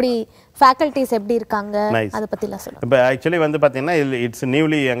 எப்படி ஃபேக்கல்டிஸ் எப்படி இருக்காங்க அதை பற்றிலாம் சொல்லுங்கள். இப்போ ஆக்சுவலி வந்து பார்த்தீங்கன்னா இட்ஸ்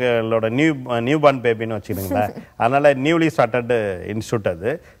நியூலி எங்களோட நியூ பார்ன் பேபின்னு வச்சுக்கிங்களேன். அதனால் நியூலி ஸ்டார்டட் இன்ஸ்டியூட்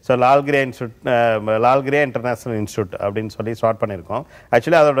அது. ஸோ லால்கிரியா இன்டர்நேஷ்னல் இன்ஸ்டியூட் அப்படின்னு சொல்லி ஸ்டார்ட் பண்ணியிருக்கோம்.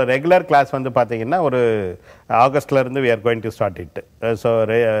 ஆக்சுவலி அதோட ரெகுலர் கிளாஸ் வந்து பார்த்தீங்கன்னா ஒரு ஆகஸ்ட்லேருந்து we are going to start it. So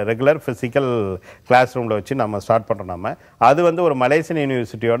regular physical class ரூமில் வச்சு நம்ம ஸ்டார்ட் பண்ணுறோம். நம்ம அது வந்து ஒரு மலேசியன்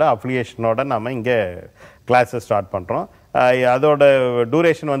யூனிவர்சிட்டியோட அஃபிலியேஷனோட நம்ம இங்கே கிளாஸஸ் ஸ்டார்ட் பண்ணுறோம். அதோட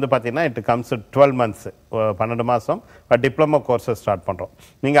டூரேஷன் வந்து பார்த்தீங்கன்னா இட் கம்ஸ் 12 months 12 மாதம் டிப்ளமோ கோர்ஸஸ் ஸ்டார்ட் பண்ணுறோம்.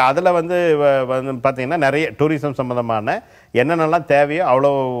 நீங்கள் அதில் வந்து பார்த்தீங்கன்னா நிறைய டூரிசம் சம்மந்தமான என்னென்னலாம் தேவையோ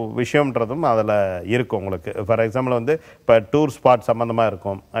அவ்வளோ விஷயம்ன்றதும் அதில் இருக்கும் உங்களுக்கு. ஃபார் எக்ஸாம்பிள் வந்து இப்போ டூர் ஸ்பாட் சம்மந்தமாக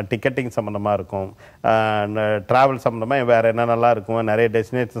இருக்கும், டிக்கெட்டிங் சம்மந்தமாக இருக்கும், ட்ராவல் சம்மந்தமாக வேறு என்னென்னலாம் இருக்கும், நிறைய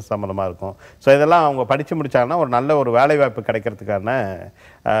டெஸ்டினேஷன் சம்மந்தமாக இருக்கும். ஸோ இதெல்லாம் அவங்க படித்து முடித்தாங்கன்னா ஒரு நல்ல ஒரு வேலைவாய்ப்பு கிடைக்கிறதுக்கான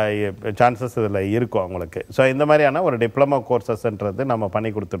சான்சஸ் இதில் இருக்கும் அவங்களுக்கு. ஸோ இந்த மாதிரியான ஒரு டிப்ளமோ கோர்சஸ்ன்றது நம்ம பண்ணி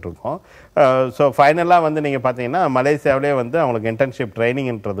கொடுத்துட்ருக்கோம். ஸோ ஃபைனலாக வந்து நீங்கள் பார்த்தீங்கன்னா மலேசியாவிலே வந்து அவங்களுக்கு இன்டர்ன்ஷிப்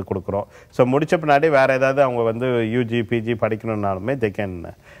ட்ரைனிங்ன்றது கொடுக்குறோம். ஸோ முடித்த பின்னாடி வேறு ஏதாவது அவங்க வந்து UG PG படிக்கணுன்னாலுமே they can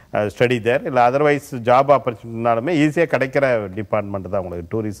study there. இல்லை அதர்வைஸ் ஜாப் ஆப்பர்ச்சுனிட்டினாலுமே ஈஸியாக கிடைக்கிற டிபார்ட்மெண்ட் தான் அவங்களுக்கு.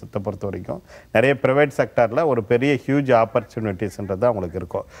 டூரிசத்தை பொறுத்த வரைக்கும் நிறைய ப்ரைவேட் செக்டரில் ஒரு பெரிய ஹியூஜ் ஆப்பர்ச்சுனிட்டிஸ்ன்றது அவங்களுக்கு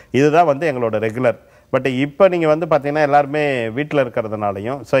இருக்கும். இதுதான் வந்து எங்களோட ரெகுலர். பட் இப்போ நீங்கள் வந்து பார்த்தீங்கன்னா எல்லாருமே வீட்டில்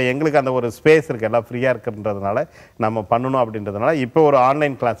இருக்கிறதுனாலையும் ஸோ எங்களுக்கு அந்த ஒரு ஸ்பேஸ் இருக்குது, எல்லாம் ஃப்ரீயாக இருக்கிறதுனால நம்ம பண்ணணும் அப்படின்றதுனால இப்போ ஒரு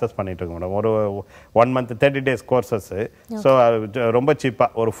ஆன்லைன் கிளாஸஸ் பண்ணிட்டு இருக்கோம் மேடம். ஒரு 1 month 30 days கோர்சஸ்ஸு. ஸோ ரொம்ப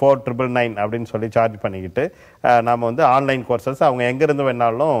சீப்பாக ஒரு 4,999 அப்படின்னு சொல்லி சார்ஜ் பண்ணிக்கிட்டு நாம் வந்து ஆன்லைன் கோர்சஸ் அவங்க எங்கேருந்து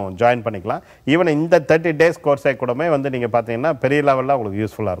வேணாலும் ஜாயின் பண்ணிக்கலாம். ஈவன் இந்த 30 days கோர்ஸை கூடமே வந்து நீங்கள் பார்த்தீங்கன்னா பெரிய லெவலில் உங்களுக்கு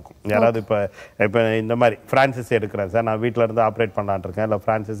யூஸ்ஃபுல்லாக இருக்கும். யாராவது இப்போ இந்த மாதிரி ஃப்ரான்சைஸ் எடுக்கிறேன் சார், நான் வீட்டில் இருந்து ஆப்ரேட் பண்ணலான் இருக்கேன், இல்லை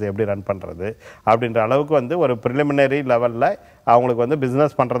ஃப்ரான்சைஸ் எப்படி ரன் பண்ணுறது அப்படின்ற அளவுக்கு வந்து ஒரு ப்ரிலிமினரி லெவலில் அவங்களுக்கு வந்து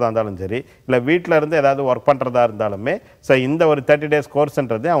பிஸ்னஸ் பண்ணுறதா இருந்தாலும் சரி, இல்லை வீட்டில் இருந்து ஏதாவது ஒர்க் பண்ணுறதா இருந்தாலுமே ஸோ இந்த ஒரு 30 days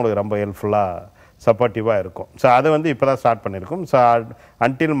கோர்ஸ்ன்றது அவங்களுக்கு ரொம்ப ஹெல்ப்ஃபுல்லாக சப்போர்ட்டிவாக இருக்கும். ஸோ அது வந்து இப்போ தான் ஸ்டார்ட் பண்ணியிருக்கோம். ஸோ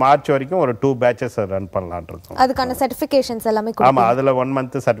அன்டில் மார்ச் வரைக்கும் ஒரு 2 batches ரன் பண்ணலான் இருக்கும். அதுக்கான சர்டிஃபிகேஷன்ஸ் எல்லாமே ஆமாம், அதில் 1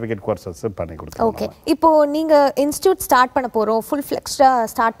 month சர்டிஃபிகேட் கோர்சஸ் பண்ணி கொடுத்தோம். ஓகே, இப்போ நீங்கள் இன்ஸ்டியூட் ஸ்டார்ட் பண்ண போகிறோம், ஃபுல் ஃப்ளெக்ஸ்டாக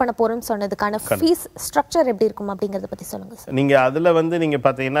ஸ்டார்ட் பண்ண போகிறோம்னு சொன்னதுக்கான ஃபீஸ் ஸ்ட்ரக்சர் எப்படி இருக்கும் அப்படிங்கிறத பற்றி சொல்லுங்கள் சார். நீங்கள் அதில் வந்து நீங்கள்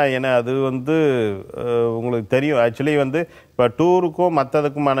பார்த்தீங்கன்னா ஏன்னா அது வந்து உங்களுக்கு தெரியும் ஆக்சுவலி வந்து இப்போ டூருக்கும்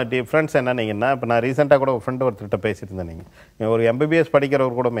மற்றதுக்குமான டிஃப்ரென்ஸ் என்னன்னீங்கன்னா, இப்போ நான் ரீசெண்டாக கூட ஒரு ஃப்ரெண்டு ஒருத்தர்கிட்ட பேசியிருந்தேன். நீங்கள் ஒரு எம்பிபிஎஸ்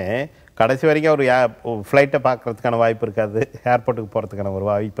படிக்கிறவர் கூடமே கடைசி வரைக்கும் ஒரு ஃப்ளைட்டை பார்க்குறதுக்கான வாய்ப்பு இருக்காது, ஏர்போர்ட்டுக்கு போகிறதுக்கான ஒரு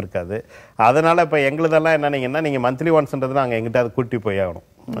வாய்ப்பு இருக்காது. அதனால் இப்போ எங்களுதெல்லாம் என்னன்னீங்கன்னா, நீங்கள் மந்த்லி ஒன்ஸ்ன்றது நாங்கள் எங்கிட்ட அது கூட்டி போய் ஆகணும்.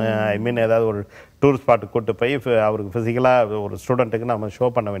 ஐ மீன் ஏதாவது ஒரு டூர் ஸ்பாட்டுக்கு கூட்டு போய் அவருக்கு ஃபிசிக்கலாக ஒரு ஸ்டூடெண்ட்டுக்கு நம்ம ஷோ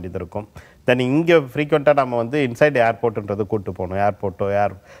பண்ண வேண்டியது இருக்கும். தென் இங்கே ஃப்ரீக்வெண்ட்டாக நம்ம வந்து இன்சைட் ஏர்போர்ட்டுன்றது கூட்டு போகணும், ஏர்போர்ட்டோ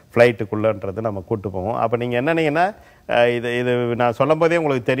ஃப்ளைட்டுக்குள்ளன்றது நம்ம கூட்டு போவோம். அப்போ நீங்கள் என்னன்னீங்கன்னா இது நான் சொல்லும் போதே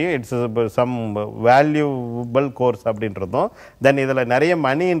உங்களுக்கு தெரியும், இட்ஸ் சம் வேல்யூபிள் கோர்ஸ் அப்படின்றதும் தென் இதில் நிறைய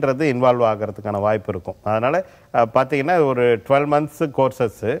மணின்றது இன்வால்வ் ஆகிறதுக்கான வாய்ப்பு இருக்கும். அதனால் பார்த்தீங்கன்னா ஒரு 12 months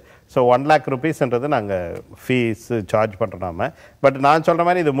கோர்சஸ்ஸு. ஸோ 1 lakh rupeesன்றது நாங்கள் ஃபீஸு சார்ஜ் பண்ணுறோம் நாம. பட் நான் சொல்கிற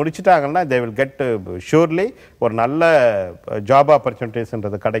மாதிரி இது முடிச்சுட்டாங்கன்னா தே வில் கெட் ஷூர்லி ஒரு நல்ல ஜாப்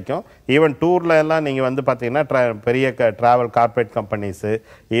ஆப்பர்ச்சுனிட்டிஸ்ன்றது கிடைக்கும். ஈவன் டூரில் எல்லாம் நீங்கள் வந்து பார்த்தீங்கன்னா பெரிய ட்ராவல் கார்பரேட் கம்பெனிஸு,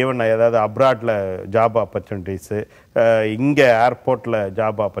 ஈவன் ஏதாவது அப்ராடில் ஜாப் ஆப்பர்ச்சுனிட்டிஸு, இங்கே ஏர்போர்ட்டில்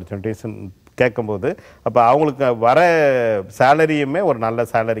ஜாப் ஆப்பர்ச்சுனிட்டிஸ் கேட்கும்போது அப்போ அவங்களுக்கு வர சேலரியுமே ஒரு நல்ல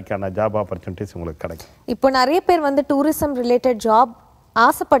சேலரிக்கான ஜாப் ஆப்பர்ச்சுனிட்டிஸ் உங்களுக்கு கிடைக்கும். இப்போ நிறைய பேர் வந்து டூரிசம் ரிலேட்டட் ஜாப்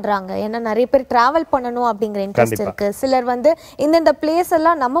ஆசைப்படுறாங்க, ஏன்னா நிறைய பேர் டிராவல் பண்ணணும் அப்படிங்கிற இன்ட்ரெஸ்ட் இருக்கு. சிலர் வந்து இந்த பிளேஸ்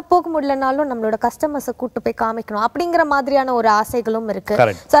எல்லாம் நம்ம போக முடியலனாலும் நம்மளோட கஸ்டமர்ஸை கூட்டு போய் காமிக்கணும் அப்படிங்கிற மாதிரியான ஒரு ஆசைகளும் இருக்கு.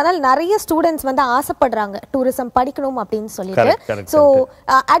 ஸோ அதனால நிறைய ஸ்டூடெண்ட்ஸ் வந்து ஆசைப்படுறாங்க டூரிசம் படிக்கணும் அப்படின்னு சொல்லிட்டு. ஸோ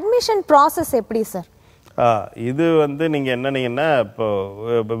அட்மிஷன் ப்ராசஸ் எப்படி சார்? இது வந்து நீங்கள் என்னன்னீங்கன்னா இப்போ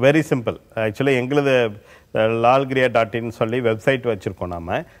வெரி சிம்பிள். ஆக்சுவலி எங்களுது lalgria.in சொல்லி வெப்சைட் வச்சுருக்கோம்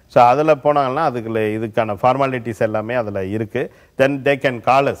நாம். ஸோ அதில் போனாங்கன்னா இதுக்கான ஃபார்மாலிட்டிஸ் எல்லாமே அதில் இருக்குது. தென் they can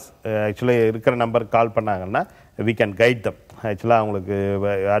call as. Actually இருக்கிற நம்பருக்கு கால் பண்ணாங்கன்னா we can guide them. ஆக்சுவலாக அவங்களுக்கு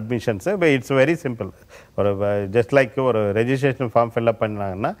அட்மிஷன்ஸு இட்ஸ் வெரி சிம்பிள். ஒரு ஜஸ்ட் லைக் ஒரு ரெஜிஸ்ட்ரேஷன் ஃபார்ம் ஃபில்அப்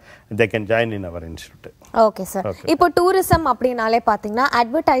பண்ணாங்கன்னா they can join in our institute. Okay sir, இப்போ டூரிசம் அப்படின்னாலே பார்த்தீங்கன்னா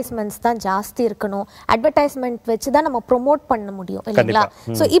அட்வர்டைஸ்மெண்ட்ஸ் தான் ஜாஸ்தி இருக்கணும், அட்வர்டைஸ்மெண்ட் வச்சு தான் நம்ம ப்ரொமோட் பண்ண முடியும் இல்லைங்களா?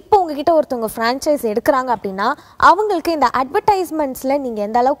 ஸோ இப்போ உங்ககிட்ட ஒருத்தவங்க ஃப்ரான்ச்சைஸ் எடுக்கிறாங்க அப்படின்னா அவங்களுக்கு இந்த அட்வர்டைஸ்மெண்ட்ஸில் நீங்கள்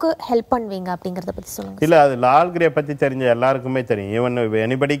எந்த அளவுக்கு ஹெல்ப் பண்ணுவீங்க அப்படிங்கிறத பற்றி சொல்லுங்கள். இல்லை, அது lalgria பற்றி தெரிஞ்ச எல்லாருக்குமே தெரியும். Even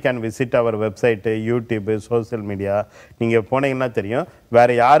anybody can visit our website, YouTube, social media நீங்கள் போனீங்கன்னா தெரியும்.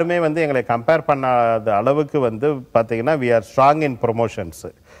 வேறு யாருமே வந்து எங்களை கம்பேர் பண்ணாத அளவுக்கு வந்து பார்த்தீங்கன்னா we are strong in promotions.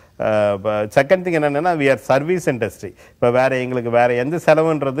 Second thing என்னென்னா வி ஆர் சர்வீஸ் இண்டஸ்ட்ரி. இப்போ எங்களுக்கு வேறு எந்த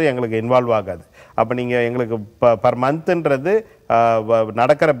செலவுன்றது எங்களுக்கு இன்வால்வ் ஆகாது. அப்போ நீங்கள் எங்களுக்கு பர் மந்த்துன்றது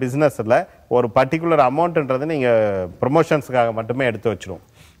நடக்கிற பிஸ்னஸில் ஒரு பர்டிகுலர் அமௌண்ட்டுன்றது நீங்கள் ப்ரொமோஷன்ஸுக்காக மட்டுமே எடுத்து வச்சிருவோம்.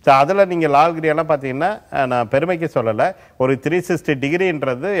 ஸோ அதில் நீங்கள் lalgriaலாம் பார்த்தீங்கன்னா நான் பெருமைக்கு சொல்லலை, ஒரு 360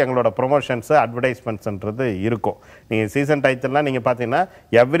 டிகிரின்றது எங்களோட ப்ரொமோஷன்ஸு அட்வர்டைஸ்மெண்ட்ஸ்ன்றது இருக்கும். நீங்கள் சீசன் டைத்துலாம் நீங்கள் பார்த்தீங்கன்னா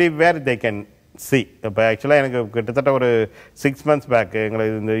எவ்ரிவேர் தே கேன் சி. இப்போ ஆக்சுவலாக எனக்கு கிட்டத்தட்ட ஒரு 6 months பேக்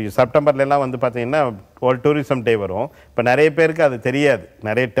எங்களுக்கு இந்த செப்டம்பர்லாம் வந்து பார்த்தீங்கன்னா ஒரு டூரிசம் டே வரும். இப்போ நிறைய பேருக்கு அது தெரியாது,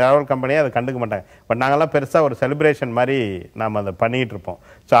 நிறைய ட்ராவல் கம்பெனியே அதை கண்டுக்க மாட்டாங்க. பட் நாங்கள்லாம் பெருசாக ஒரு செலிப்ரேஷன் மாதிரி நாம் அதை பண்ணிகிட்டு இருப்போம்.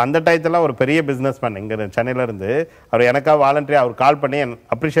 ஸோ அந்த டயத்தில் ஒரு பெரிய பிஸ்னஸ் மேன் இங்கே சென்னையிலேருந்து அவர் எனக்காக வாலண்டரி அவர் கால் பண்ணி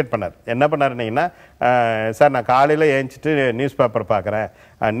அப்ரிஷியேட் பண்ணார். என்ன பண்ணாருன்னீங்கன்னா, சார் நான் காலையில் ஏஞ்சிட்டு நியூஸ் பேப்பர் பார்க்குறேன்,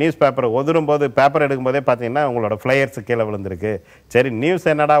 நியூஸ் பேப்பர் ஒதுரும் போது பேப்பர் எடுக்கும்போதே பார்த்தீங்கன்னா உங்களோட ஃப்ளையர்ஸ் கீழே விழுந்திருக்கு. சரி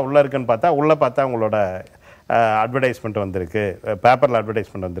நியூஸ் என்னடா உள்ளே இருக்குன்னு பார்த்தா உள்ளே பார்த்தா உங்களோட அட்வர்டைஸ்மெண்ட் வந்திருக்கு, பேப்பரில்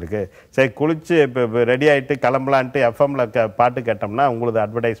அட்வர்டைஸ்மெண்ட் வந்திருக்கு. சரி குளிச்சு இப்போ ரெடி ஆகிட்டு கிளம்பலான்ட்டு எஃப்எம்ல பாட்டு கேட்டோம்னா உங்களுக்கு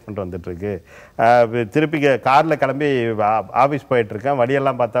அட்வர்டைஸ்மெண்ட் வந்துட்டுருக்கு. திருப்பி காரில் கிளம்பி ஆஃபீஸ் போயிட்டுருக்கேன்,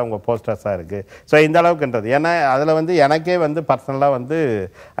 வழியெல்லாம் பார்த்தா உங்கள் போஸ்டர்ஸாக இருக்குது. ஸோ இந்த அளவுக்குன்றது ஏன்னா அதில் வந்து எனக்கே வந்து பர்சனலாக வந்து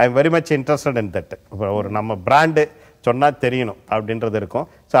I am very much interested in that. ஒரு நம்ம பிராண்டு சொன்னால் தெரியணும் அப்படின்றது இருக்கும்.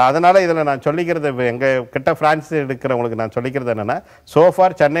 ஸோ அதனால் இதில் நான் சொல்லிக்கிறது எங்கள் கிட்ட ஃப்ரான்ஸ் எடுக்கிறவங்களுக்கு நான் சொல்லிக்கிறது என்னென்னா,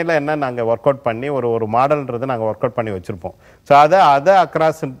 சோஃபார் சென்னையில் என்ன நாங்கள் ஒர்க் அவுட் பண்ணி ஒரு மாடல்ன்றது நாங்கள் ஒர்க் அவுட் பண்ணி வச்சுருப்போம். ஸோ அதை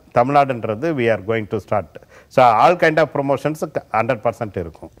across தமிழ்நாடுன்றது we are going to start. So all kind of promotions 100%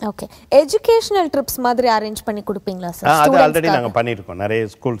 இருக்கும். ஓகே, எஜுகேஷனல் ட்ரிப்ஸ் மாதிரி அரேஞ்ச் பண்ணி கொடுப்பீங்களா சார்? அது ஆல்ரெடி நாங்கள் பண்ணியிருக்கோம். நிறைய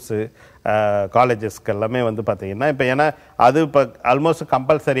ஸ்கூல்ஸு காலேஜஸ்க்கு எல்லாமே வந்து பார்த்தீங்கன்னா இப்போ ஏன்னா அது இப்போ ஆல்மோஸ்ட்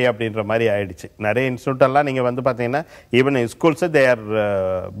கம்பல்சரி அப்படின்ற மாதிரி ஆயிடுச்சு. நிறைய இன்ஸ்டியூட்டெல்லாம் நீங்கள் வந்து பார்த்தீங்கன்னா even schools they are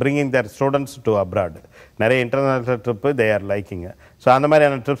bringing their students to abroad. நிறைய international trip they are லைக்கிங்க. So அந்த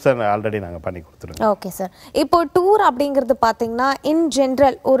மாதிரியான ட்ரிப்ஸ் ஆல்ரெடி நாங்கள் பண்ணி கொடுத்துருவோம். ஓகே சார், இப்போ டூர் அப்படிங்கிறது பார்த்தீங்கன்னா இன்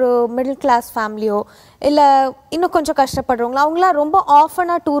ஜென்ரல் ஒரு மிடில் கிளாஸ் ஃபேமிலியோ இல்லை இன்னும் கொஞ்சம் கஷ்டப்படுறவங்களோ அவங்களாம் ரொம்ப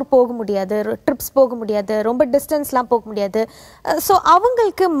ஆஃபனாக டூர் போக முடியாது, ட்ரிப்ஸ் போக முடியாது, ரொம்ப டிஸ்டன்ஸ்லாம் போக முடியாது. ஸோ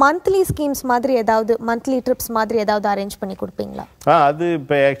அவங்களுக்கு மந்த்லி ஸ்கீம்ஸ் மாதிரி ஏதாவது, மந்த்லி ட்ரிப்ஸ் மாதிரி ஏதாவது அரேஞ்ச் பண்ணி கொடுப்பீங்களா? அது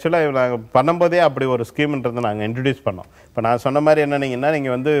இப்போ ஆக்சுவலாக நாங்கள் பண்ணும்போதே அப்படி ஒரு ஸ்கீம்ன்றது நாங்கள் இன்ட்ரடியூஸ் பண்ணோம். இப்போ நான் சொன்ன மாதிரி என்னன்னீங்கன்னா,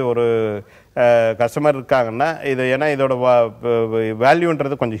 நீங்கள் வந்து ஒரு கஸ்டமர் இருக்காங்கன்னா இது ஏன்னா இதோட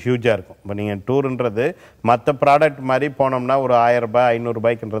வேல்யூன்றது கொஞ்சம் ஹியூஜாக இருக்கும். இப்போ நீங்கள் டூருன்றது மற்ற ப்ராடக்ட் மாதிரி போனோம்னா ஒரு 1000 ரூபாய் 500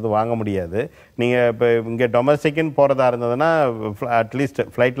 ரூபாய்க்குன்றது வாங்க முடியாது. நீங்கள் இப்போ இங்கே டொமஸ்டிக்குன்னு போகிறதா இருந்ததுன்னா அட்லீஸ்ட்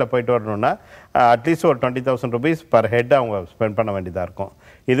ஃப்ளைட்டில் போயிட்டு வரணுன்னா அட்லீஸ்ட் ஒரு 20,000 rupees பர் ஹெட் அவங்க ஸ்பெண்ட் பண்ண வேண்டியதாக இருக்கும்.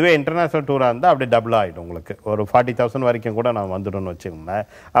 இதுவே இன்டர்நேஷ்னல் டூராக இருந்தால் அப்படியே டபுள் ஆகிடும், உங்களுக்கு ஒரு 40,000 வரைக்கும் கூட நான் வந்துடும்னு வச்சுக்கோங்களேன்.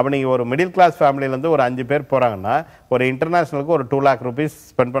 அப்போ நீங்கள் ஒரு மிடில் கிளாஸ் ஃபேமிலியிலேருந்து ஒரு 5 பேர் போகிறாங்கன்னா ஒரு இன்டர்நேஷ்னலுக்கு ஒரு 2 lakh rupees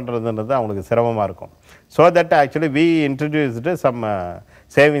ஸ்பெண்ட் பண்ணுறதுன்றது அவங்களுக்கு சிரமமாக இருக்கும். So that actually we introduced some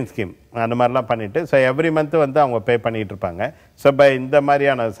saving scheme அந்த மாதிரிலாம் பண்ணிவிட்டு ஸோ எவ்ரி மந்த் வந்து அவங்க பே பண்ணிகிட்டு இருப்பாங்க. ஸோ பை இந்த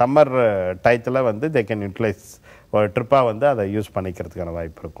மாதிரியான சம்மர் டயத்தில் வந்து தே கேன் யூட்டிலைஸ் ஒரு ட்ரிப்பாக வந்து அதை யூஸ் பண்ணிக்கிறதுக்கான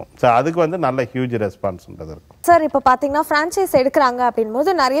வாய்ப்பு இருக்கும். ஸோ அதுக்கு வந்து நல்ல ஹியூஜ் ரெஸ்பான்ஸ்ன்றது இருக்கும். சார் இப்போ பார்த்தீங்கன்னா ஃப்ரான்ச்சைஸ் எடுக்கிறாங்க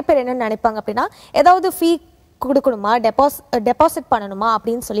அப்படின்போது நிறைய பேர் என்ன நினைப்பாங்க அப்படின்னா ஏதாவது ஃபீ கொடுக்கணுமா, டெபாசிட் பண்ணணுமா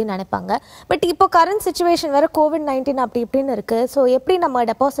அப்படின்னு சொல்லி நினைப்பாங்க. பட் இப்போ கரண்ட் சுச்சுவேஷன் வேறு COVID-19 அப்படி இப்படின்னு இருக்குது. ஸோ எப்படி நம்ம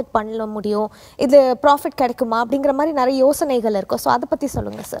டெபாசிட் பண்ண முடியும், இது ப்ராஃபிட் கிடைக்குமா அப்படிங்கிற மாதிரி நிறைய யோசனைகள் இருக்கும். ஸோ அதை பற்றி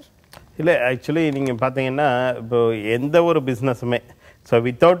சொல்லுங்கள் சார். இல்லை ஆக்சுவலி நீங்கள் பார்த்தீங்கன்னா இப்போ எந்த ஒரு பிஸ்னஸுமே ஸோ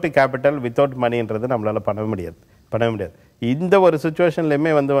வித்தவுட் கேபிட்டல் வித்தவுட் மணின்றது நம்மளால் பண்ணவே முடியாது. இந்த ஒரு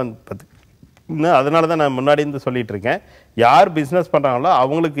சுச்சுவேஷன்லையுமே வந்து பார்த்தீங்கன்னா அதனால தான் நான் முன்னாடி இருந்து சொல்லிகிட்டு இருக்கேன், யார் பிஸ்னஸ் பண்ணுறாங்களோ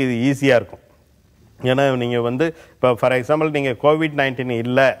அவங்களுக்கு இது ஈஸியாக இருக்கும். ஏன்னா நீங்கள் வந்து இப்போ ஃபார் எக்ஸாம்பிள் நீங்கள் COVID-19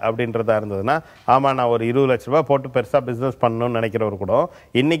 இல்லை அப்படின்றதா இருந்ததுன்னா ஆமாம் நான் ஒரு 20 லட்ச ரூபா போட்டு பெருசாக பிஸ்னஸ் பண்ணணும்னு நினைக்கிறவர் கூட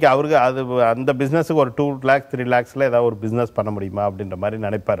இன்றைக்கி அவருக்கு அது அந்த பிஸ்னஸுக்கு ஒரு 2 lakhs 3 lakhsல ஏதாவது ஒரு பிஸ்னஸ் பண்ண முடியுமா அப்படின்ற மாதிரி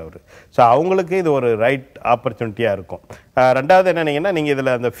நினைப்பார் அவர். ஸோ அவங்களுக்கு இது ஒரு ரைட் ஆப்பர்ச்சுனிட்டியாக இருக்கும். ரெண்டாவது என்னன்னீங்கன்னா நீங்கள்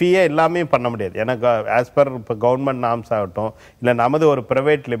இதில் அந்த ஃபீயே எல்லாமே பண்ண முடியாது. ஏன்னா ஆஸ் பர் இப்போ கவர்மெண்ட் நாம்ஸ் ஆகட்டும் இல்லை நமது ஒரு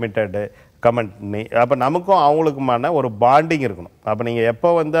ப்ரைவேட் லிமிட்டெடு கம்பெனி, அப்போ நமக்கும் அவங்களுக்குமான ஒரு பாண்டிங் இருக்கணும். அப்போ நீங்கள் எப்போ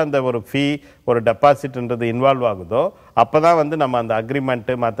வந்து அந்த ஒரு ஃபீ ஒரு டெபாசிட்ன்றது இன்வால்வ் ஆகுதோ அப்போ தான் வந்து நம்ம அந்த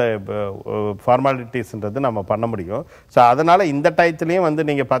அக்ரிமெண்ட்டு மற்ற ஃபார்மாலிட்டிஸ்ன்றது நம்ம பண்ண முடியும். ஸோ அதனால் இந்த டயத்துலேயும் வந்து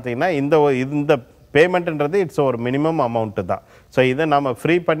நீங்கள் பார்த்தீங்கன்னா இந்த பேமெண்ட்ன்றது இட்ஸ் ஒரு மினிமம் அமௌண்ட்டு தான். ஸோ இதை நம்ம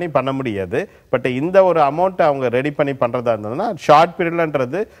ஃப்ரீ பண்ண முடியாது. பட் இந்த ஒரு அமௌண்ட்டை அவங்க ரெடி பண்ணி பண்ணுறதா இருந்ததுன்னா ஷார்ட்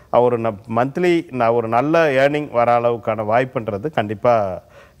பீரியட்லன்றது ஒரு மந்த்லி ஒரு நல்ல ஏர்னிங் வர அளவுக்கான வாய்ப்புன்றது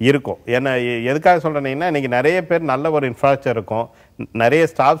கண்டிப்பாக இருக்கும். ஏன்னா எதுக்காக சொல்கிறேன்னா இன்றைக்கி நிறைய பேர் நல்ல ஒரு இன்ஃப்ராஸ்ட்ரக்சர் இருக்கும், நிறைய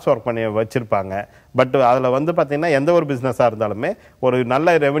ஸ்டாஃப்ஸ் ஒர்க் பண்ணி வச்சுருப்பாங்க. பட் அதில் வந்து பார்த்திங்கன்னா எந்த ஒரு பிஸ்னஸாக இருந்தாலுமே ஒரு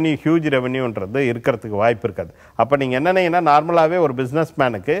நல்ல ரெவன்யூ ஹியூஜ் ரெவன்யூன்றது இருக்கிறதுக்கு வாய்ப்பு இருக்காது. அப்போ நீங்கள் என்னென்னா நார்மலாகவே ஒரு பிஸ்னஸ்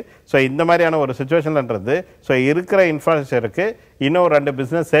மேனுக்கு ஸோ இந்த மாதிரியான ஒரு சுச்சுவேஷன்ன்றது ஸோ இருக்கிற இன்ஃப்ராஸ்ட்ரக்சருக்கு இன்னும் 2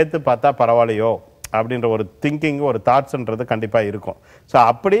 பிஸ்னஸ் சேர்த்து பார்த்தா பரவாயில்லையோ அப்படின்ற ஒரு திங்கிங் ஒரு தாட்ஸ்ன்றது கண்டிப்பாக இருக்கும். ஸோ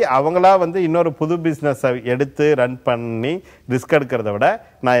அப்படி அவங்களா வந்து இன்னொரு புது பிஸ்னஸை எடுத்து ரன் பண்ணி ரிஸ்க் எடுக்கிறத விட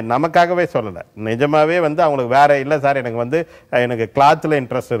நான் நமக்காகவே சொல்லலை, நிஜமாகவே வந்து அவங்களுக்கு வேறு இல்லை சார், எனக்கு கிளாத்தில்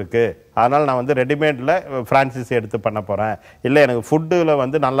இன்ட்ரெஸ்ட் இருக்குது, அதனால் நான் வந்து ரெடிமேடில் ஃப்ரான்ச்சைஸி எடுத்து பண்ண போகிறேன், இல்லை எனக்கு ஃபுட்டில்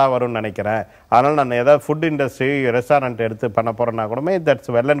வந்து நல்லா வரும்னு நினைக்கிறேன், அதனால் நான் ஏதாவது ஃபுட் இண்டஸ்ட்ரி ரெஸ்டாரண்ட் எடுத்து பண்ண போகிறேன்னா கூடமே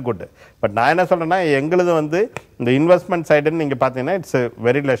that's well and good. But நான் என்ன சொல்கிறேன்னா, எங்களுது வந்து இந்த இன்வெஸ்ட்மெண்ட் சைடுன்னு நீங்கள் பார்த்தீங்கன்னா இட்ஸ்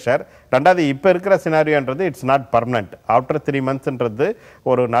வெரி லெஷர். ரெண்டாவது இப்போ இருக்கிற சினாரியோன்றது இட்ஸ் நாட் பர்மனெண்ட். ஆஃப்டர் 3 monthsன்றது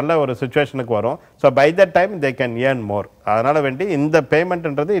ஒரு நல்ல ஒரு சுச்சுவேஷனுக்கு வரும். So by that time they can earn more. அதனால் வேண்டி இந்த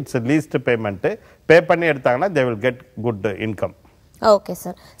பேமெண்ட்ன்றது இட்ஸ் லீஸ்ட் பேமெண்ட்டு. பே பண்ணி எடுத்தாங்கன்னா they will get good income. Okay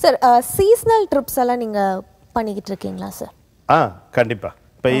sir. Sir seasonal drips எல்லாம் நீங்கள் பண்ணிக்கிட்டு இருக்கீங்களா சார்? கண்டிப்பாக.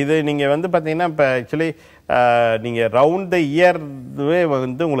 இப்போ இது நீங்கள் வந்து பார்த்தீங்கன்னா இப்போ ஆக்சுவலி நீங்கள் ரவுண்ட் த இயர்வே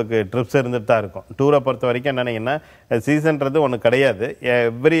வந்து உங்களுக்கு ட்ரிப்ஸ் இருந்துட்டு தான் இருக்கும். டூரை பொறுத்த வரைக்கும் என்னென்னீங்கன்னா சீசன்றது ஒன்று கிடையாது.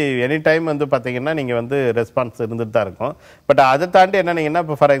 எனி டைம் வந்து பார்த்தீங்கன்னா நீங்கள் வந்து ரெஸ்பான்ஸ் இருந்துட்டு தான் இருக்கும். பட் அதை தாண்டி என்னென்னீங்கன்னா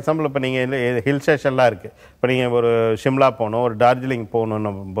இப்போ ஃபார் எக்ஸாம்பிள் இப்போ நீங்கள் ஹில் ஸ்டேஷன்லாம் இருக்குது. இப்போ நீங்கள் ஒரு ஷிம்லா போகணும், ஒரு டார்ஜிலிங்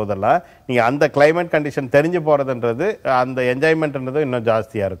போகணுன்னு போதெல்லாம் நீங்கள் அந்த கிளைமேட் கண்டிஷன் தெரிஞ்சு போகிறதுன்றது அந்த என்ஜாய்மெண்ட்ன்றது இன்னும்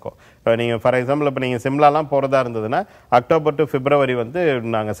ஜாஸ்தியாக இருக்கும். இப்போ நீங்கள் ஃபார் எக்ஸாம்பிள் இப்போ நீங்கள் சிம்லாலாம் போகிறதா இருந்ததுன்னா அக்டோபர் டு பிப்ரவரி வந்து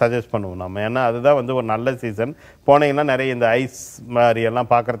நாங்கள் சஜஸ்ட் பண்ணுவோம் நம்ம. ஏன்னா அதுதான் வந்து ஒரு நல்ல சீசன். போனீங்கன்னா நிறைய இந்த ஐஸ் மாதிரி எல்லாம்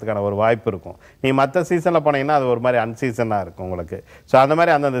பார்க்கறதுக்கான ஒரு வாய்ப்பு இருக்கும். நீங்கள் மற்ற சீசனில் போனீங்கன்னா அது ஒரு மாதிரி அன்சீசனாக இருக்கும் உங்களுக்கு. ஸோ அந்த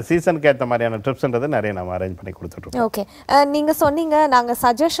மாதிரி அந்தந்த சீசனுக்கு ஏற்ற மாதிரியான ட்ரிப்ஸ்ன்றது நிறைய நம்ம அரேஞ்ச் பண்ணி கொடுத்துட்ருக்கோம். ஓகே, நீங்கள் சொன்னீங்க நாங்கள்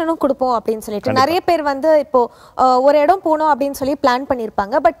சஜஷனும் கொடுப்போம் அப்படின்னு சொல்லிட்டு. நிறைய பேர் வந்து இப்போ ஒரு இடம் போகணும் அப்படின்னு சொல்லி பிளான்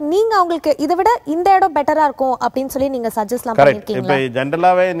பண்ணியிருப்பாங்க. பட் நீங்கள் அவங்களுக்கு இதை விட இந்த இடம் பெட்டராக இருக்கும் அப்படின்னு சொல்லி நீங்கள் சஜஸ்ட்லாம் பண்ணியிருக்கீங்க. இப்போ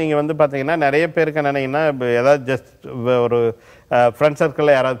ஜென்ரலாகவே நீங்கள் வந்து பார்த்தீங்கன்னா நிறைய பேருக்கு என்னன்னா ஏதாவது ஜஸ்ட் ஒரு ஃப்ரெண்ட்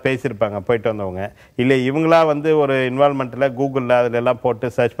சர்க்கிளில் யாராவது பேசியிருப்பாங்க போயிட்டு வந்தவங்க, இல்லை இவங்களா வந்து ஒரு இன்வால்மெண்ட்டில் கூகுளில் அதில் எல்லாம் போட்டு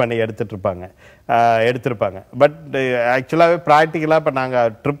சர்ச் பண்ணி எடுத்திருப்பாங்க. பட் ஆக்சுவலாகவே ப்ராக்டிக்கலாக இப்போ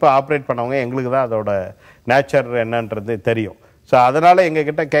நாங்கள் ட்ரிப்பு ஆப்ரேட் பண்ணவங்க எங்களுக்கு தான் அதோட நேச்சர் என்னன்றது தெரியும். ஸோ அதனால்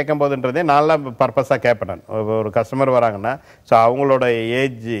எங்ககிட்ட கேட்கும் போதுன்றதே நான்லாம் பர்பஸாக கேட்பேன். நான் ஒரு கஸ்டமர் வராங்கன்னா ஸோ அவங்களோட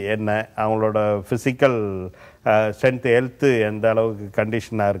ஏஜ் என்ன, அவங்களோட ஃபிசிக்கல் ஸ்ட்ரென்த்து, ஹெல்த்து எந்த அளவுக்கு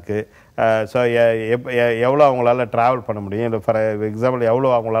கண்டிஷனாக இருக்குது, ஸோ எவ்வளோ அவங்களால ட்ராவல் பண்ண முடியும், இல்லை ஃபார் எக்ஸாம்பிள்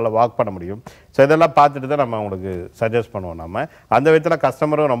எவ்வளோ அவங்களால வாக் பண்ண முடியும். ஸோ இதெல்லாம் பார்த்துட்டு தான் நம்ம அவங்களுக்கு சஜஸ்ட் பண்ணுவோம். நம்ம அந்த விதத்தில்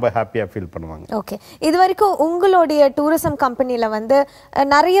கஸ்டமரும் ரொம்ப ஹாப்பியாக ஃபீல் பண்ணுவாங்க. ஓகே, இது வரைக்கும் உங்களுடைய டூரிசம் கம்பெனியில் வந்து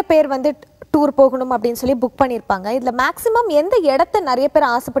நிறைய பேர் வந்து டூர் போகணும் அப்படின்னு சொல்லி புக் பண்ணியிருப்பாங்க. இதில் மேக்ஸிமம் எந்த இடத்த நிறைய பேர்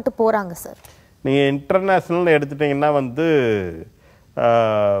ஆசைப்பட்டு போகிறாங்க சார்? நீங்கள் இன்டர்நேஷ்னல் எடுத்துட்டிங்கன்னா வந்து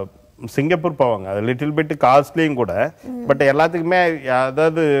சிங்கப்பூர் போவாங்க. அது லிட்டில் பிட் காஸ்ட்லியும் கூட. பட் எல்லாத்துக்குமே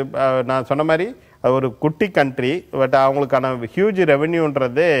அதாவது நான் சொன்ன மாதிரி அது ஒரு குட்டி கண்ட்ரி. பட் அவங்களுக்கான ஹியூஜ்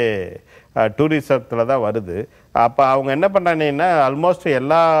ரெவென்யூன்றதே டூரிசத்தில் தான் வருது. அப்போ அவங்க என்ன பண்ணுறாங்கன்னா ஆல்மோஸ்ட்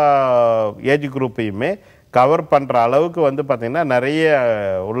எல்லா ஏஜ் குரூப்பையுமே கவர் பண்ணுற அளவுக்கு வந்து பார்த்திங்கன்னா நிறைய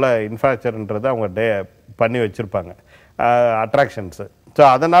உள்ள இன்ஃப்ராஸ்ட்ரக்சர்ன்றது அவங்க பண்ணி வச்சுருப்பாங்க, அட்ராக்ஷன்ஸு. ஸோ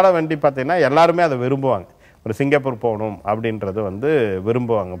அதனால் வேண்டி பார்த்திங்கன்னா எல்லாருமே அதை விரும்புவாங்க. ஒரு சிங்கப்பூர் போகணும் அப்படின்றது வந்து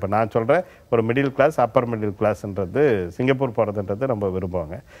விரும்புவாங்க. இப்போ நான் சொல்கிறேன் ஒரு middle class, upper middle கிளாஸ்ன்றது Singapore போகிறதுன்றது ரொம்ப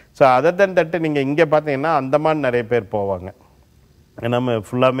விரும்புவாங்க. ஸோ அதர் தென் தட்டு நீங்கள் இங்கே பார்த்தீங்கன்னா அந்தமான் நிறைய பேர் போவாங்க. நம்ம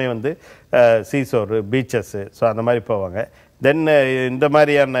ஃபுல்லாமே வந்து சீசோரு, பீச்சஸ்ஸு, ஸோ அந்த மாதிரி போவாங்க. தென் இந்த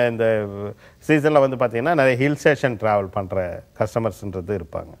மாதிரியான இந்த சீசனில் வந்து பார்த்திங்கன்னா நிறைய ஹில் ஸ்டேஷன் ட்ராவல் பண்ணுற கஸ்டமர்ஸ்ன்றது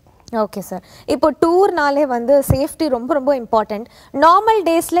இருப்பாங்க. ஓகே சார், இப்போ டூர்னாலே வந்து சேஃப்டி ரொம்ப ரொம்ப இம்பார்ட்டன்ட். நார்மல்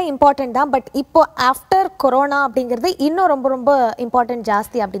டேஸில் இம்பார்ட்டன்ட் தான், பட் இப்போ ஆஃப்டர் கொரோனா அப்படிங்கிறது இன்னும் ரொம்ப ரொம்ப இம்பார்ட்டன்ட்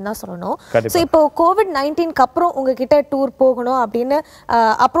ஜாஸ்தி அப்படின்னு தான் சொல்லணும். ஸோ இப்போ COVID-19க்கு அப்புறம் உங்ககிட்ட டூர் போகணும் அப்படின்னு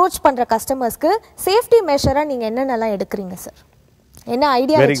அப்ரோச் பண்ணுற கஸ்டமர்ஸ்க்கு சேஃப்டி மெஷராக நீங்கள் என்னென்னலாம் எடுக்கிறீங்க சார்? என்ன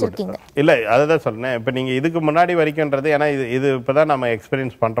ஐடியா வச்சிருக்கீங்க? இல்லை அதுதான் சொன்னேன். இப்போ நீங்கள் இதுக்கு முன்னாடி வரைக்கும்ன்றது ஏன்னா இது இப்போ தான் நம்ம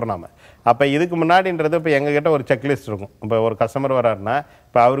எக்ஸ்பீரியன்ஸ் பண்ணுறோம். நம்ம அப்போ இதுக்கு முன்னாடின்றது இப்போ எங்ககிட்ட ஒரு செக்லிஸ்ட் இருக்கும். இப்போ ஒரு கஸ்டமர் வராருன்னா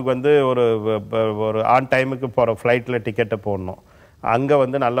இப்போ அவருக்கு வந்து ஒரு ஆன் டைமுக்கு போகிற ஃப்ளைட்டில் டிக்கெட்டை போடணும், அங்கே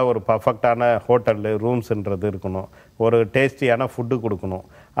வந்து நல்ல ஒரு பர்ஃபெக்டான ஹோட்டலு ரூம்ஸுன்றது இருக்கணும், ஒரு டேஸ்டியான ஃபுட்டு கொடுக்கணும்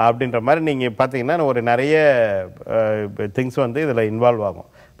அப்படின்ற மாதிரி நீங்கள் பார்த்தீங்கன்னா ஒரு நிறைய திங்ஸ் வந்து இதில் இன்வால்வ் ஆகும்.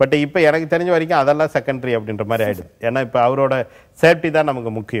 பட் இப்போ எனக்கு தெரிஞ்ச வரைக்கும் அதெல்லாம் செகண்டரி அப்படின்ற மாதிரி ஆகிடுது. ஏன்னா இப்போ அவரோட சேஃப்டி தான்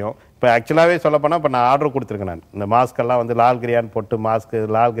நமக்கு முக்கியம். இப்போ ஆக்சுவலாகவே சொல்லப்போனால் இப்போ நான் ஆர்டர் கொடுத்துருக்கேன். நான் இந்த மாஸ்க்கெல்லாம் வந்து லால்கிரியான் போட்டு மாஸ்க்கு,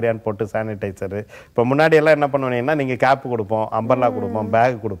 லால்கிரியான் போட்டு சானிடைசரு. இப்போ முன்னாடியெல்லாம் என்ன பண்ணுவேன்னா நீங்கள் கேப்பு கொடுப்போம், அம்பர்லா கொடுப்போம்,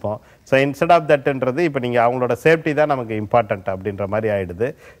 பேக் கொடுப்போம். ஸோ இன்ஸ்டெட் ஆஃப் தட்டுன்றது இப்போ நீங்கள் அவங்களோட சேஃப்டி தான் நமக்கு இம்பார்ட்டன்ட் அப்படின்ற மாதிரி ஆகிடுது.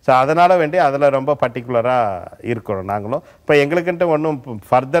 ஸோ அதனால் வேண்டி அதில் ரொம்ப பர்டிகுலராக இருக்கணும் நாங்களும். இப்போ எங்களுக்குன்ட்டு ஒன்றும்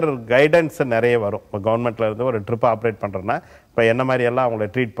ஃபர்தர் கைடன்ஸ் நிறைய வரும். இப்போ கவர்மெண்ட்டில் இருந்து ஒரு ட்ரிப் ஆப்ரேட் பண்ணுறோன்னா இப்போ என்ன மாதிரி எல்லாம் அவங்கள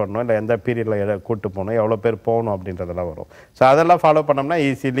ட்ரீட் பண்ணணும், இல்லை எந்த பீரியடில் கூப்பிட்டு போகணும், எவ்வளோ பேர் போகணும் அப்படின்றதெல்லாம் வரும். ஸோ அதெல்லாம் ஃபாலோ பண்ணோம்னா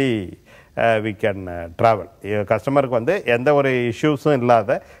ஈஸிலி we can travel. கஸ்டமருக்கு வந்து எந்த ஒரு இஷ்யூஸும்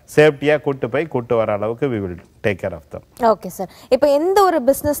இல்லாத சேஃப்டியாக கூட்டு வர அளவுக்கு we will take care of them. Okay sir. இப்போ எந்த ஒரு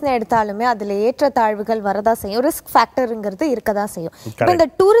பிஸ்னஸ்னு எடுத்தாலுமே அதில் ஏற்றத்தாழ்வுகள் வரதா செய்யும், ரிஸ்க் ஃபேக்டருங்கிறது இருக்கதா செய்யும். இப்போ இந்த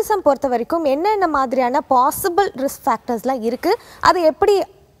டூரிசம் பொறுத்த வரைக்கும் என்னென்ன மாதிரியான பாசிபிள் ரிஸ்க் ஃபேக்டர்ஸ்லாம் இருக்கு, அதை எப்படி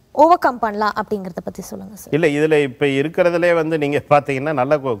ஓவர்கம் பண்ணலாம் அப்படிங்கறத பத்தி சொல்லுங்க சார். இல்ல இதுல இப்ப இருக்கிறதுலே வந்து நீங்க பாத்தீங்கன்னா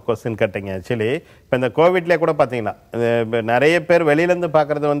நல்ல क्वेश्चन கேட்டீங்க. ஆக்சுவலி இப்ப இந்த கோவிட்ல கூட பாத்தீங்கன்னா நிறைய பேர் வெளியில இருந்து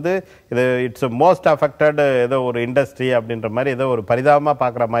பாக்குறது வந்து இது இட்ஸ் மோஸ்ட் அஃபெக்டட் ஏதோ ஒரு இண்டஸ்ட்ரி அப்படின்ற மாதிரி ஏதோ ஒரு பரிதாபமா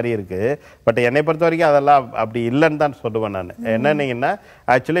பாக்குற மாதிரி இருக்கு. பட் என்னை பொறுத்த வரைக்கும் அதெல்லாம் அப்படி இல்லைன்னு தான் சொல்லுவேன் நான். என்னன்னீங்கன்னா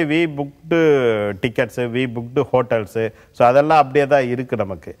actually we booked tickets, we booked hotels, so அதெல்லாம் அப்படியே தான் இருக்கு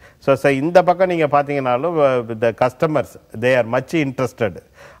நமக்கு. ஸோ இந்த பக்கம் நீங்க பாத்தீங்கன்னாலும் the customers they are much interested.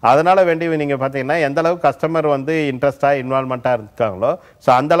 அதனால வேண்டி நீங்க பாத்தீங்கன்னா எந்த அளவுக்கு கஸ்டமர் வந்து இன்ட்ரெஸ்டா இன்வால்மெண்டா இருக்காங்களோ ஸோ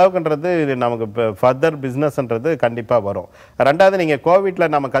அந்த அளவுக்குன்றது நமக்கு ஃபர்தர் பிஸ்னஸ்ன்றது கண்டிப்பா வரும். ரெண்டாவது நீங்க கோவிட்ல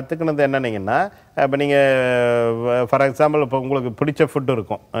நம்ம கத்துக்கினது என்னன்னீங்கன்னா இப்போ நீங்க ஃபார் எக்ஸாம்பிள் இப்போ உங்களுக்கு பிடிச்ச ஃபுட்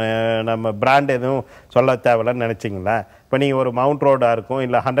இருக்கும், நம்ம பிராண்ட் எதுவும் சொல்ல தேவையில்லன்னு நினைச்சிங்களா. இப்போ நீங்கள் ஒரு மவுண்ட் ரோடாக இருக்கும்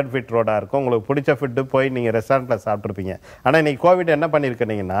இல்லை 100 ஃபீட் ரோடாக இருக்கும், உங்களுக்கு பிடிச்ச ஃபுட்டு போய் நீங்கள் ரெஸ்டாரண்ட்டில் சாப்பிட்ருப்பீங்க. ஆனால் இன்றைக்கி கோவிட் என்ன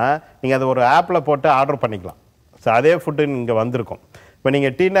பண்ணியிருக்கீங்கன்னா நீங்கள் அது ஒரு ஆப்பில் போட்டு ஆர்டர் பண்ணிக்கலாம். ஸோ அதே ஃபுட்டு இங்கே வந்திருக்கும். இப்போ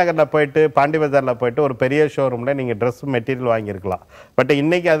நீங்கள் டி நகரில் போயிட்டு பாண்டி பஜாரில் போயிட்டு ஒரு பெரிய ஷோரூமில் நீங்கள் ட்ரெஸ் மெட்டீரியல் வாங்கியிருக்கலாம். பட்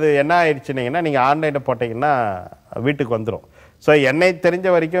இன்றைக்கி அது என்ன ஆயிடுச்சுனீங்கன்னா நீங்கள் ஆன்லைனில் போட்டிங்கன்னா வீட்டுக்கு வந்துடும். ஸோ என்னை தெரிஞ்ச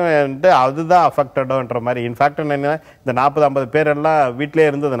வரைக்கும் வந்துட்டு அதுதான் அஃபெக்டடோன்ற மாதிரி. இன்ஃபேக்ட் என்ன இந்த 40-50 பேர் எல்லாம் வீட்டிலே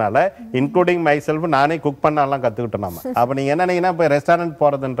இருந்ததுனால இன்க்ளூடிங் மை செல்ஃப் நானே குக் பண்ணலாம் கற்றுக்கிட்டோம் நம்ம. அப்போ நீங்கள் என்னன்னீங்கன்னா இப்போ ரெஸ்டாரண்ட்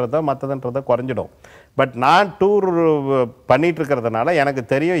போகிறதுன்றதோ மற்றதுன்றதோ குறைஞ்சிடும். பட் நான் டூர் பண்ணிட்டு இருக்கிறதுனால எனக்கு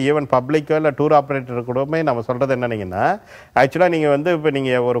தெரியும், ஈவன் பப்ளிக்கோ இல்லை டூர் ஆப்ரேட்டர் கூடமே நம்ம சொல்கிறது என்னன்னீங்கன்னா ஆக்சுவலாக நீங்கள் வந்து இப்போ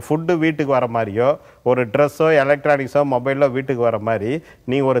நீங்கள் ஒரு ஃபுட்டு வீட்டுக்கு வர மாதிரியோ ஒரு ட்ரெஸ்ஸோ எலக்ட்ரானிக்ஸோ மொபைலோ வீட்டுக்கு வர மாதிரி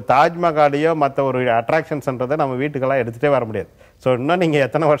நீங்கள் ஒரு தாஜ்மஹாலையோ மற்ற ஒரு அட்ராக்ஷன்ஸ்ன்றதை நம்ம வீட்டுக்கெல்லாம் எடுத்துகிட்டே வர முடியாது. ஸோ இன்னும் நீங்கள்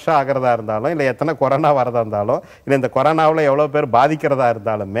எத்தனை வருஷம் ஆகிறதா இருந்தாலும் இல்லை எத்தனை கொரோனா வரதா இருந்தாலும் இல்லை இந்த கொரோனாவில் எவ்வளோ பேர் பாதிக்கிறதா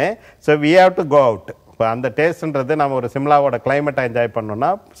இருந்தாலுமே so we have to go out. இப்போ அந்த டேஸ்ட்ன்றது நம்ம ஒரு சிம்லாவோட கிளைமேட்டை என்ஜாய் பண்ணணும்னா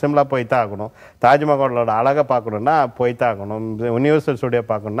சிம்லா போய் தான் ஆகணும், தாஜ்மஹாலோட அழகை பார்க்கணுன்னா போய் தான் ஆகணும், யூனிவர்சல் ஸ்டுடியோ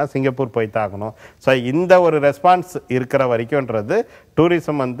பார்க்கணுன்னா சிங்கப்பூர் போய் தான் ஆகணும். ஸோ இந்த ஒரு ரெஸ்பான்ஸ் இருக்கிற வரைக்கும்ன்றது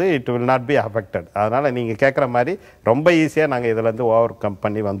டூரிசம் வந்து it will not be affected. அதனால் நீங்கள் கேட்குற மாதிரி ரொம்ப ஈஸியாக நாங்கள் இதிலேருந்து ஓவர் கம்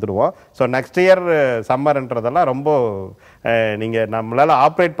பண்ணி வந்துடுவோம். ஸோ நெக்ஸ்ட் இயர் சம்மர்ன்றதெல்லாம் ரொம்ப நீங்கள் நம்மளால்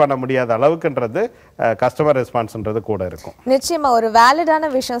ஆப்ரேட் பண்ண முடியாத அளவுக்குன்றது கஸ்டமர் ரெஸ்பான்ஸ்ன்றது கூட இருக்கும். நிச்சயமா ஒரு வேலிடான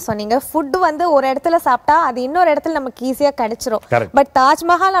விஷயம் சொன்னீங்க. ஃபுட் வந்து ஒரு இடத்துல சாப்பிட்டா அது இன்னொரு இடத்துல நமக்கு ஈஸியா கிடைச்சிரும். பட்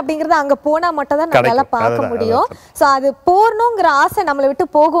தாஜ்மஹால் அப்படிங்கறது அங்க போனா மட்டும் தான் நம்மளால பார்க்க முடியும். சோ அது போறணுங்கிற ஆசை நம்மளை விட்டு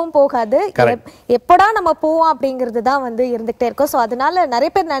போகவும் போகாது. எப்படா நம்ம போவோம் அப்படிங்கிறது தான் வந்து இருந்துகிட்டே இருக்கும். ஸோ அதனால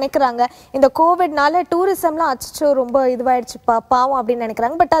நிறைய பேர் நினைக்கிறாங்க இந்த கோவிட்னால டூரிசம்லாம் அச்சோ ரொம்ப இதுவாயிடுச்சு பாவம் அப்படின்னு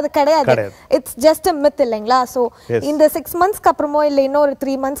நினைக்கிறாங்க. பட் அது கிடையாது. இட்ஸ் ஜஸ்ட் a myth இல்லைங்களா. ஸோ இந்த 6 monthsக்கு அப்புறமோ இல்லை இன்னொரு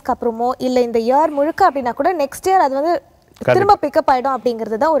 3 monthsக்கு அப்புறமோ இல்லை இந்த இயர் முழுக்க அப்படின்னா கூட நெக்ஸ்ட் இயர் அது வந்து திரும்ப பிக்கப் ஆயிடும்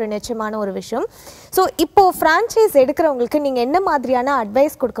அப்படிங்கிறது தான் ஒரு நிச்சயமான ஒரு விஷயம். ஸோ இப்போ ஃப்ரான்ச்சைஸ் எடுக்கிறவங்களுக்கு நீங்க என்ன மாதிரியான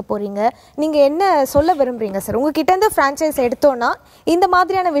அட்வைஸ் கொடுக்க போறீங்க, நீங்க என்ன சொல்ல விரும்புறீங்க சார்? உங்ககிட்ட இருந்து ஃப்ரான்ச்சைஸ் எடுத்தோம்னா இந்த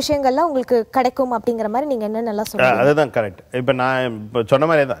மாதிரியான விஷயங்கள்லாம் உங்களுக்கு கிடைக்கும் அப்படிங்கிற மாதிரி நீங்க என்ன நல்லா சொல்லுங்க. அதுதான் கரெக்ட். இப்போ நான் இப்போ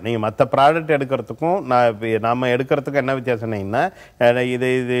சொன்ன மாதிரி தான் நீங்கள் மற்ற ப்ராடக்ட் எடுக்கிறதுக்கும் நம்ம எடுக்கிறதுக்கும் என்ன வித்தியாசம்னா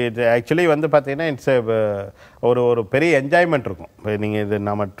இது ஆக்சுவலி வந்து பார்த்தீங்கன்னா இட்ஸ் ஒரு பெரிய என்ஜாய்மெண்ட் இருக்கும். இப்போ நீங்கள் இது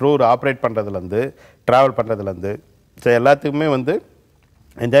நம்ம டூர் ஆப்ரேட் பண்ணுறதுலேருந்து ட்ராவல் பண்ணுறதுலேருந்து ஸோ எல்லாத்துக்குமே வந்து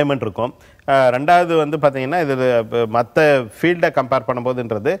என்ஜாய்மெண்ட் இருக்கும். ரெண்டாவது வந்து பார்த்தீங்கன்னா இது மற்ற ஃபீல்டை கம்பேர்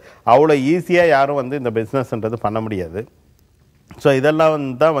பண்ணும்போதுன்றது அவ்வளோ ஈஸியாக யாரும் வந்து இந்த பிஸ்னஸ்ன்றது பண்ண முடியாது. ஸோ இதெல்லாம்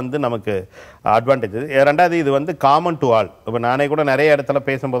தான் வந்து நமக்கு அட்வான்டேஜ். ரெண்டாவது இது வந்து காமன் டு ஆல். இப்போ நானே கூட நிறைய இடத்துல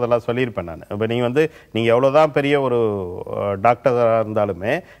பேசும்போதெல்லாம் சொல்லியிருப்பேன் நான். இப்போ நீங்கள் எவ்வளோதான் பெரிய ஒரு டாக்டராக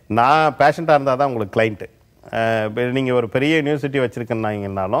இருந்தாலுமே நான் பேஷண்ட்டாக இருந்தால் தான் உங்களுக்கு கிளைண்ட்டு. நீங்கள் ஒரு பெரிய யூனிவர்சிட்டி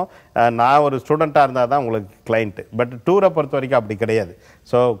வச்சுருக்கீங்கன்னாலும் நான் ஒரு ஸ்டூடெண்ட்டாக இருந்தால் தான் உங்களுக்கு கிளைண்ட்டு. பட் டூரை பொறுத்த வரைக்கும் அப்படி கிடையாது.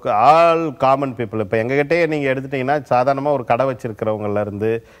 So all common people. இப்போ எங்ககிட்டயே நீங்கள் எடுத்துட்டிங்கன்னா சாதாரணமாக ஒரு கடை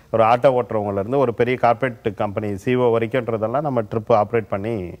வச்சுருக்கிறவங்கலேருந்து ஒரு ஆட்டோ ஓட்டுறவங்கலேருந்து ஒரு பெரிய கார்பரேட் கம்பெனி சிஓ வரைக்கும்ன்றதெல்லாம் நம்ம ட்ரிப்பு ஆப்ரேட்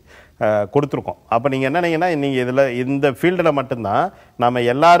பண்ணி கொடுத்துருக்கோம். அப்போ நீங்கள் என்னன்னீங்கன்னா நீங்கள் இதில் இந்த ஃபீல்டில் மட்டும்தான் நம்ம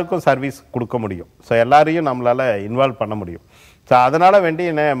எல்லாருக்கும் சர்வீஸ் கொடுக்க முடியும். ஸோ எல்லாரையும் நம்மளால் இன்வால்வ் பண்ண முடியும். ஸோ அதனால் வேண்டி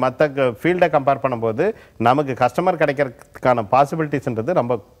மற்ற ஃபீல்டை கம்பேர் பண்ணும்போது நமக்கு கஸ்டமர் கிடைக்கிறதுக்கான பாசிபிலிட்டிஸ்ன்றது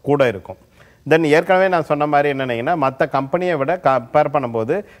ரொம்ப கூட இருக்கும். தென் ஏற்கனவே நான் சொன்ன மாதிரி என்னன்னீங்கன்னா மற்ற கம்பெனியை விட கம்பேர்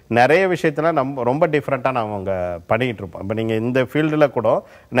பண்ணும்போது நிறைய விஷயத்தில் நம்ம ரொம்ப டிஃப்ரெண்ட்டாக நாங்கள் பண்ணிக்கிட்டு இருப்போம். இப்போ நீங்கள் இந்த ஃபீல்டில் கூட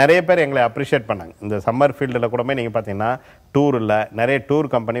நிறைய பேர் எங்களை அப்ரிஷியேட் பண்ணாங்க. இந்த சம்மர் ஃபீல்டில் கூடமே நீங்கள் பார்த்தீங்கன்னா டூர் இல்லை, நிறைய டூர்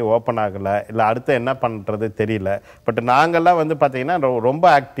கம்பெனி ஓப்பன் ஆகலை, இல்லை அடுத்து என்ன பண்ணுறது தெரியல. பட் நாங்கள்லாம் வந்து பார்த்தீங்கன்னா ரொம்ப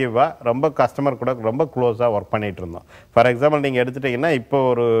ஆக்டிவாக ரொம்ப கஸ்டமர் கூட ரொம்ப க்ளோஸாக ஒர்க் பண்ணிகிட்டு இருந்தோம். ஃபார் எக்ஸாம்பிள் நீங்கள் எடுத்துட்டிங்கன்னா இப்போ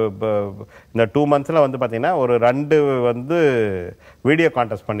ஒரு இந்த 2 monthsல வந்து பார்த்தீங்கன்னா ஒரு 2 வந்து வீடியோ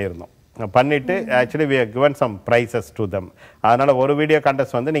கான்டெஸ்ட் பண்ணியிருந்தோம். பண்ணிட்டு actually we have given some prizes to them. அதனால ஒரு வீடியோ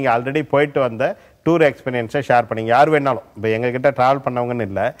கான்டெஸ்ட் வந்து நீங்க ஆல்ரெடி போயிட்டு வந்த டூர் எக்ஸ்பீரியன்ஸை ஷேர் பண்ணிங்க. யார் வேணாலும், இப்போ எங்ககிட்ட ட்ராவல் பண்ணவங்கன்னு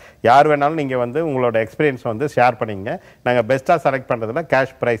இல்லை, யார் வேணாலும் நீங்கள் வந்து உங்களோட எக்ஸ்பீரியன்ஸ் வந்து ஷேர் பண்ணிங்க. நாங்கள் பெஸ்ட்டாக செலக்ட் பண்ணுறதுல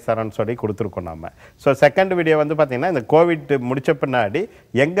கேஷ் ப்ரைஸ் தரோன்னு சொல்லி கொடுத்துருக்கோம் நம்ம. ஸோ செகண்ட் வீடியோ வந்து பார்த்தீங்கன்னா இந்த கோவிட் முடிச்ச பின்னாடி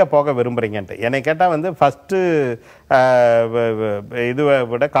எங்கே போக விரும்புகிறீங்கன்ட்டு என்னை கேட்டால் வந்து ஃபஸ்ட்டு இதுவை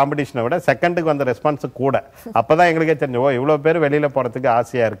விட காம்படிஷனை விட செகண்டுக்கு வந்த ரெஸ்பான்ஸு கூட. அப்போ தான் எங்களுக்கே தெரிஞ்சு இவ்வளோ பேர் வெளியில் போகிறதுக்கு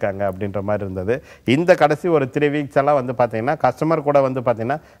ஆசையாக இருக்காங்க அப்படின்ற மாதிரி இருந்தது. இந்த கடைசி ஒரு 3 weeks எல்லாம் வந்து பார்த்தீங்கன்னா கஸ்டமர் கூட வந்து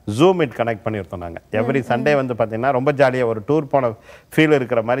பார்த்தீங்கன்னா ஜூம் மீட் கனெக்ட் பண்ணியிருந்தோம். எவ்ரி சண்டே வந்து பார்த்தீங்கன்னா ரொம்ப ஜாலியாக ஒரு டூர் போன ஃபீல்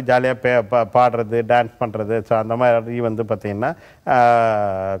இருக்கிற மாதிரி ஜாலியாக பாடுறது, டான்ஸ் பண்ணுறது, ஸோ அந்த மாதிரி வந்து பார்த்தீங்கன்னா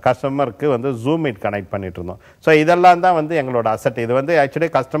கஸ்டமருக்கு வந்து ஜூம் மீட் கனெக்ட் பண்ணிட்டு இருந்தோம். ஸோ இதெல்லாம் தான் வந்து எங்களோட அசட். இது வந்து ஆக்சுவலி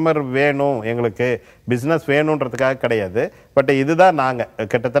கஸ்டமர் வேணும், எங்களுக்கு பிஸ்னஸ் வேணுன்றதுக்காக கிடையாது. பட் இதுதான் நாங்கள்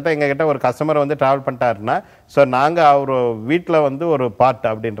கிட்டத்தட்ட எங்ககிட்ட ஒரு கஸ்டமர் வந்து ட்ராவல் பண்ணிட்டாருன்னா ஸோ நாங்கள் அவர் வீட்டில் வந்து ஒரு பார்ட்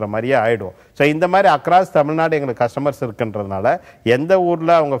அப்படின்ற மாதிரியே ஆகிடும். ஸோ இந்த மாதிரி அக்ராஸ் தமிழ்நாடு எங்களுக்கு கஸ்டமர்ஸ் இருக்குன்றதுனால எந்த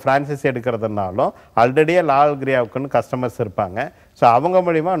ஊரில் அவங்க ஃப்ரான்சைஸி எடுக்கிறதுனாலும் ஆல்ரெடியே அலெக்ரியாவுக்குன்னு கஸ்டமர்ஸ் இருப்பாங்க. ஸோ அவங்க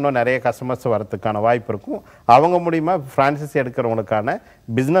மூலிமா இன்னும் நிறைய கஸ்டமர்ஸ் வரதுக்கான வாய்ப்பு இருக்கும். அவங்க மூலிமா ஃப்ரான்சைஸி எடுக்கிறவங்களுக்கான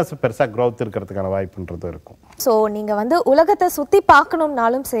பிஸ்னஸ் பெருசாக க்ரோத் இருக்கிறதுக்கான வாய்ப்புன்றது இருக்கும். ஸோ நீங்கள் வந்து உலகத்தை சுற்றி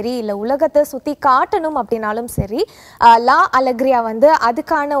பார்க்கணும்னாலும் சரி, இல்லை உலகத்தை சுற்றி காட்டணும் அப்படின்னாலும் சரி, லா அலெக்ரியா வந்து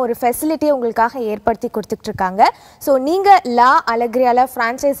அதுக்கான ஒரு ஃபெசிலிட்டியை உங்களுக்காக ஏற்படுத்தி கொடுத்துட்ருக்காங்க. ஸோ நீங்கள் லா அலெக்ரியாவில்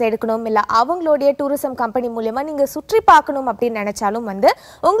ஃப்ரான்ச்சைஸ் எடுக்கணும், இல்லை அவங்களுடைய டூரிசம் கம்பெனி மூலமா நீங்கள் சுற்றி பார்க்கணும் அப்படின்னு நினச்சாலும் வந்து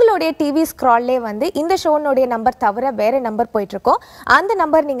உங்களுடைய டிவி ஸ்க்ரால்லே வந்து இந்த ஷோனுடைய நம்பர் தவிர வேறு நம்பர் போயிட்டுருக்கோம். அந்த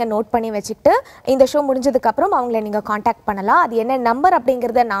நம்பர் நீங்கள் நோட் பண்ணி வச்சுக்கிட்டு இந்த ஷோ முடிஞ்சதுக்கப்புறம் அவங்கள நீங்கள் காண்டாக்ட் பண்ணலாம். அது என்ன நம்பர்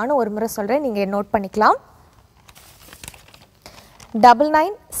அப்படிங்கிறத நானும் ஒரு முறை சொல்கிறேன், நீங்கள் நோட் பண்ணிக்கலாம்.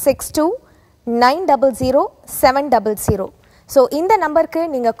 9962900700. ஸோ இந்த நம்பருக்கு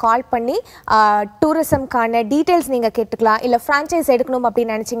நீங்கள் கால் பண்ணி டூரிசம்க்கான டீட்டெயில்ஸ் நீங்கள் கேட்டுக்கலாம். இல்லை ஃப்ரான்ச்சைஸ் எடுக்கணும்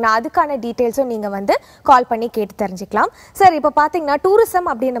அப்படின்னு நினச்சிங்கன்னா அதுக்கான டீட்டெயில்ஸும் நீங்கள் வந்து கால் பண்ணி கேட்டு தெரிஞ்சுக்கலாம். சார், இப்போ பார்த்தீங்கன்னா டூரிசம்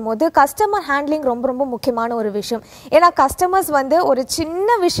அப்படின்னும் போது கஸ்டமர் ஹேண்ட்லிங் ரொம்ப ரொம்ப முக்கியமான ஒரு விஷயம். ஏன்னா கஸ்டமர்ஸ் வந்து ஒரு சின்ன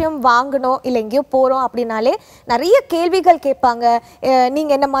விஷயம் வாங்கணும், இல்லை எங்கேயோ போகிறோம் அப்படின்னாலே நிறைய கேள்விகள் கேட்பாங்க.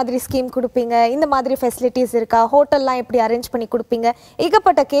 நீங்கள் என்ன மாதிரி ஸ்கீம் கொடுப்பீங்க, இந்த மாதிரி ஃபெசிலிட்டிஸ் இருக்கா, ஹோட்டல்லாம் எப்படி அரேஞ்ச் பண்ணி கொடுப்பீங்க,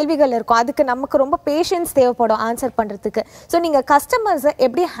 ஏகப்பட்ட கேள்விகள் இருக்கும். அதுக்கு நமக்கு ரொம்ப பேஷன்ஸ் தேவைப்படும் ஆன்சர் பண்ணுறதுக்கு. ஸோ நீங்கள் கஸ்டமர்ஸை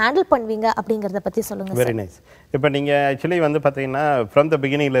எப்படி ஹேண்டில் பண்ணுவீங்க அப்படிங்கிறத பற்றி சொல்லுங்கள். Very nice. இப்போ நீங்கள் ஆக்சுவலி வந்து பார்த்தீங்கன்னா ஃப்ரம் த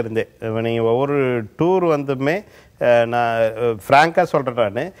பிகினிங்ல இருந்தே நீங்கள் ஒவ்வொரு டூர் வந்துமே நான் ஃப்ராங்காக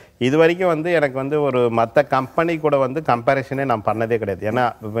சொல்கிறேன், நான் இது வரைக்கும் வந்து எனக்கு வந்து ஒரு மற்ற கம்பெனி கூட வந்து கம்பேரிஷனே நான் பண்ணதே கிடையாது. ஏன்னா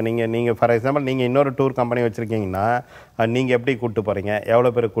இப்போ நீங்கள் ஃபார் எக்ஸாம்பிள் நீங்கள் இன்னொரு டூர் கம்பெனி வச்சுருக்கீங்கன்னா நீங்கள் எப்படி கூப்பிட்டு போகிறீங்க,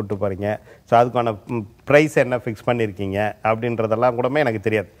 எவ்வளோ பேர் கூப்பிட்டு போகிறீங்க, ஸோ அதுக்கான ப்ரைஸ் என்ன ஃபிக்ஸ் பண்ணியிருக்கீங்க அப்படின்றதெல்லாம் கூடமே எனக்கு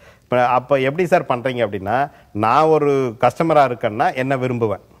தெரியாது. இப்போ அப்போ எப்படி சார் பண்ணுறீங்க அப்படின்னா, நான் ஒரு கஸ்டமராக இருக்கேன்னா என்ன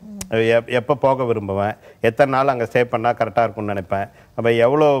விரும்புவேன், எப்போ போக விரும்புவேன், எத்தனை நாள் அங்கே ஸ்டே பண்ணால் கரெக்டாக இருக்கும்னு நினைப்பேன், அப்போ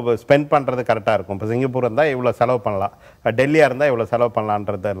எவ்வளோ ஸ்பெண்ட் பண்ணுறது கரெக்டாக இருக்கும். இப்போ சிங்கப்பூர் இருந்தால் இவ்வளோ செலவு பண்ணலாம், டெல்லியாக இருந்தால் இவ்வளோ செலவு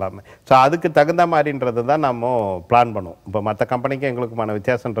பண்ணலான்றது எல்லாமே. ஸோ அதுக்கு தகுந்த மாதிரின்றது தான் நம்ம பிளான் பண்ணுவோம். இப்போ மற்ற கம்பெனிக்கு எங்களுக்குமான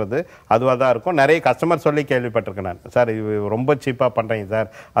வித்தியாசன்றது அதுவாக தான் இருக்கும். நிறைய கஸ்டமர் சொல்லி கேள்விப்பட்டிருக்கேன் நான், சார் இது ரொம்ப சீப்பாக பண்ணுறீங்க சார்.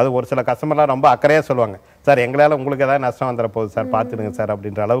 அது ஒரு சில கஸ்டமர்லாம் ரொம்ப அக்கறையாக சொல்லுவாங்க, சார் எங்களால் உங்களுக்கு ஏதாவது நஷ்டம் வந்துட போகுது சார், பார்த்துடுங்க சார்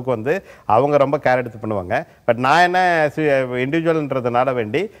அப்படின்ற அளவுக்கு வந்து அவங்க ரொம்ப கேர் எடுத்து பண்ணுவாங்க. பட் நான் என்ன இண்டிவிஜுவல்ன்றதுனால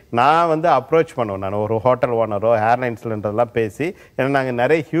வேண்டி நான் வந்து அப்ரோச் பண்ணுவேன். நான் ஒரு ஹோட்டல் ஓனரோ ஏர்லைன்ஸ்லன்றதெல்லாம் பேசி, ஏன்னா நாங்கள்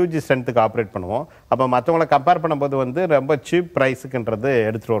நிறைய ஹியூஜ் ஸ்ட்ரென்த்துக்கு ஆப்ரேட் பண்ணுவோம். அப்போ மற்றவங்களை கம்பேர் பண்ணும்போது வந்து ரொம்ப சீப் ப்ரைஸுக்குன்றது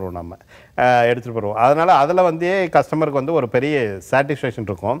எடுத்துகிட்டு வருவோம், நம்ம எடுத்துகிட்டு வருவோம். அதனால் அதில் வந்து கஸ்டமருக்கு வந்து ஒரு பெரிய சாட்டிஸ்ஃபேக்ஷன்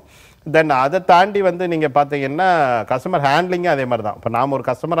இருக்கும். தென் அதை தாண்டி வந்து நீங்கள் பார்த்தீங்கன்னா கஸ்டமர் ஹேண்ட்லிங்கும் அதே மாதிரி தான். இப்போ நாம் ஒரு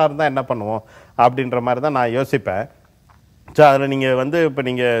கஸ்டமராக இருந்தால் என்ன பண்ணுவோம் அப்படின்ற மாதிரி தான் நான் யோசிப்பேன். ஸோ அதில் நீங்கள் வந்து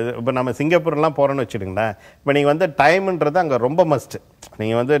இப்போ நம்ம சிங்கப்பூர்லாம் போகிறோன்னு வச்சுடுங்களேன், இப்போ நீங்கள் வந்து டைமுன்றது அங்கே ரொம்ப மஸ்ட்டு.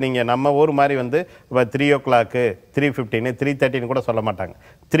 நீங்கள் நம்ம ஊர் மாதிரி வந்து இப்போ 3 o'clock 3:15 3:30 கூட சொல்ல மாட்டாங்க,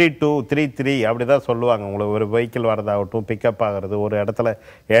 3:02 3:03 அப்படி தான் சொல்லுவாங்க. உங்களுக்கு ஒரு வெஹிக்கிள் வரதாகட்டும், பிக்கப் ஆகிறது, ஒரு இடத்துல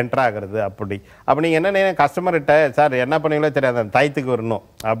என்ட்ரு ஆகிறது, அப்போ நீங்கள் என்ன கஸ்டமர்கிட்ட சார் என்ன பண்ணீங்களோ தெரியாது, அந்த டயத்துக்கு வரணும்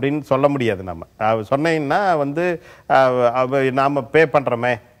அப்படின்னு சொல்ல முடியாது. நம்ம சொன்னீங்கன்னா வந்து நாம் பே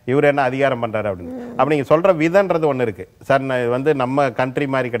பண்ணுறோமே, இவர் என்ன அதிகாரம் பண்ணுறாரு அப்படின்னு. அப்போ நீங்கள் சொல்கிற விதன்றது ஒன்று இருக்குது சார். வந்து நம்ம கண்ட்ரி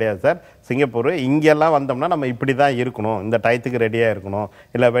மாதிரி கிடையாது சார் சிங்கப்பூர். இங்கெல்லாம் வந்தோம்னா நம்ம இப்படி தான் இருக்கணும், இந்த டயத்துக்கு ரெடியாக இருக்கணும்,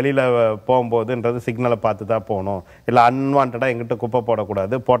 இல்லை வெளியில் போகும்போதுன்றது சிக்னலை பார்த்து தான் போகணும், இல்லை அன்வான்டாக எங்கிட்ட குப்பை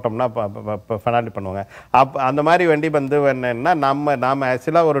போடக்கூடாது, போட்டோம்னா பெனால்ட்டி பண்ணுவாங்க. அந்த மாதிரி வேண்டி வந்து என்னென்னா நம்ம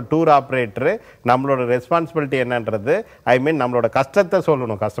ஆக்சுவலாக ஒரு டூர் ஆப்ரேட்டரு நம்மளோட ரெஸ்பான்சிபிலிட்டி என்னன்றது, ஐ மீன் நம்மளோட கஷ்டத்தை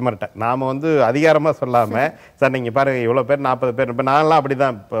சொல்லணும் கஸ்டமர்கிட்ட. நாம் வந்து அதிகாரமாக சொல்லாமல், சார் நீங்கள் பாருங்கள் இவ்வளோ பேர் 40 பேர், இப்போ நான்லாம் அப்படி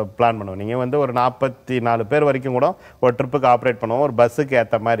தான் பிளான் பண்ணுவோம். நீங்கள் வந்து ஒரு 44 பேர் வரைக்கும் கூட ஒரு ட்ரிப்புக்கு ஆப்ரேட் பண்ணுவோம், ஒரு பஸ்ஸுக்கு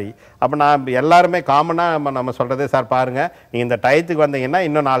ஏற்ற மாதிரி. அப்போ நான் எல்லாருமே காமனாக நம்ம சொல்கிறதே, சார் பாருங்கள் நீங்கள் இந்த டயத்துக்கு வந்தீங்கன்னா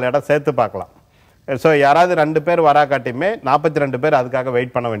இன்னும் 4 இடம் சேர்த்து பார்க்கலாம், ஸோ யாராவது 2 பேர் வரா காட்டியுமே 42 பேர் அதுக்காக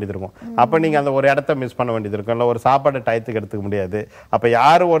வெயிட் பண்ண வேண்டியது இருக்கும். அப்போ நீங்கள் அந்த ஒரு இடத்த மிஸ் பண்ண வேண்டியது இருக்கும், இல்லை ஒரு சாப்பாடு டயத்துக்கு எடுத்துக்க முடியாது. அப்போ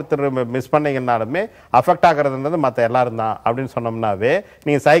யார் ஒருத்தர் மிஸ் பண்ணீங்கன்னாலுமே அஃபெக்ட் ஆகிறதுன்றது மற்ற எல்லாரும் தான் அப்படின்னு சொன்னோம்னாவே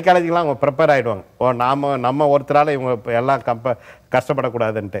நீங்கள் சைக்காலஜிக்கெலாம் அவங்க ப்ரிப்பேர் ஆகிடுவாங்க. நம்ம ஒருத்தரால் இவங்க எல்லாம்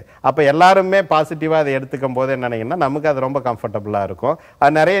கஷ்டப்படக்கூடாதுன்ட்டு. அப்போ எல்லாருமே பாசிட்டிவாக அதை எடுத்துக்கும் போது என்னன்னா நமக்கு அது ரொம்ப கம்ஃபர்டபுளாக இருக்கும்.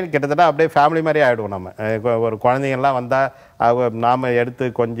 அது நிறைய கிட்டத்தட்ட அப்படியே ஃபேமிலி மாதிரி ஆகிடுவோம். நம்ம ஒரு குழந்தைங்கள்லாம் வந்தால் நாம் எடுத்து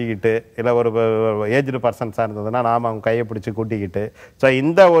கொஞ்சிக்கிட்டு, இல்லை ஒரு ஏஜ்டு பர்சன்ஸாக இருந்ததுன்னா நாம் அவங்க கையை பிடிச்சி கூட்டிக்கிட்டு, ஸோ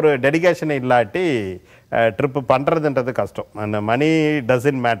இந்த ஒரு டெடிகேஷன் இல்லாட்டி ட்ரிப்பு பண்ணுறதுன்றது கஷ்டம். அந்த மணி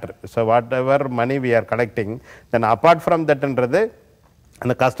doesn't matter. So what ever money we are collecting, then apart from தட்ன்றது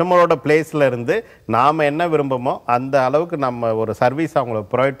அந்த கஸ்டமரோட பிளேஸில் இருந்து நாம் என்ன விரும்புமோ அந்த அளவுக்கு நம்ம ஒரு சர்வீஸ்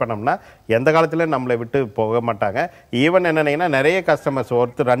அவங்களுக்கு ப்ரொவைட் பண்ணோம்னா எந்த காலத்துலையும் நம்மளை விட்டு போக மாட்டாங்க. ஈவன் என்னென்னா நிறைய கஸ்டமர்ஸ்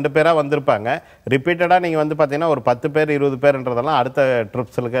ஒருத்தர் 2 பேராக வந்திருப்பாங்க, ரிப்பீட்டடாக நீங்கள் வந்து பார்த்தீங்கன்னா ஒரு 10 பேர் 20 பேர்ன்றதெல்லாம் அடுத்த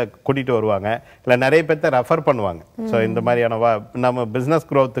ட்ரிப்ஸுக்கு கூட்டிகிட்டு வருவாங்க, இல்லை நிறைய பேர்த்த ரெஃபர் பண்ணுவாங்க. ஸோ இந்த மாதிரியான நம்ம பிஸ்னஸ்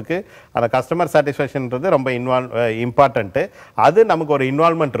க்ரோத்துக்கு அந்த கஸ்டமர் சாட்டிஸ்ஃபேக்ஷன்ன்றது ரொம்ப இம்பார்ட்டண்ட்டு. அது நமக்கு ஒரு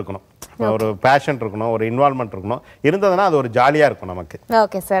இன்வால்மெண்ட் இருக்கணும், ஒரு பேஷன் இருக்கணும், ஒரு இன்வால்மெண்ட் இருக்கணும். இருந்ததுன்னா அது ஒரு ஜாலியாக இருக்கும் நமக்கு.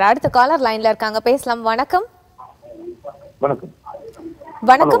 ஓகே சார், அடுத்த காலர் லைன்ல இருக்காங்க, பேசலாம். வணக்கம். வணக்கம்.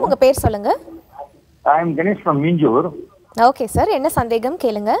 வணக்கம், உங்க பேர் சொல்லுங்க. ஐ அம் Ganesh from Minjur. Okay sir, என்ன சந்தேகம்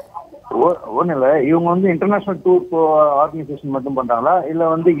கேளுங்க. ஒன்றும் இல்லை, இவங்க வந்து இன்டர்நேஷனல் டூர் ஆர்கனைசேஷன் மட்டும் பண்றாங்களா இல்லை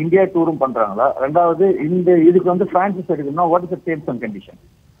வந்து இந்தியா டூரும் பண்றாங்களா? ரெண்டாவது, இதுக்கு வந்து பிரான்சைஸ் எடுக்கணும்னா what is the terms and condition?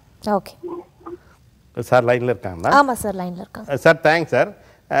 Okay sir, லைன்ல இருக்காங்களா? ஆமா சார், லைன்ல இருக்காங்க. Sir thanks sir.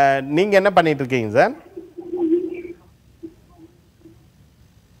 நீங்க என்ன பண்ணிட்டு இருக்கீங்க சார்?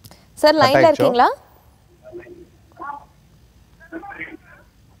 சார் லைன்ல இருக்கீங்களா?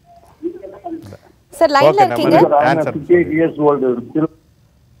 சார் லைன்ல இருக்கீங்க? 58 years old.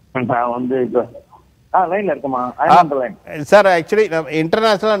 நான் வந்து லைன்ல இருக்கமா? ஐ அம் on the line. Sir actually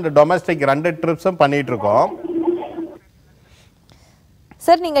international and domestic 2 ட்ரிப்ஸும் பண்ணிட்டு இருக்கோம்.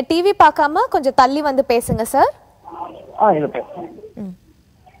 சார் நீங்க டிவி பார்க்காம கொஞ்சம் தள்ளி வந்து பேசுங்க சார். இல்ல பேசுங்க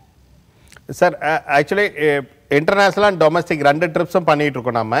sir. Actually international and domestic 2 ட்ரிப்ஸும் பண்ணிகிட்டு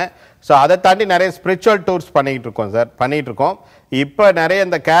இருக்கோம் நம்ம. ஸோ அதை தாண்டி நிறைய ஸ்பிரிச்சுவல் டூர்ஸ் பண்ணிகிட்டு இருக்கோம் சார், பண்ணிகிட்டு இருக்கோம். இப்போ நிறைய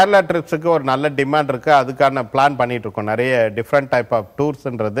இந்த கேரளா ட்ரிப்ஸுக்கு ஒரு நல்ல டிமாண்ட் இருக்குது, அதுக்கான பிளான் பண்ணிகிட்டு இருக்கோம். நிறைய டிஃப்ரெண்ட் டைப் ஆஃப்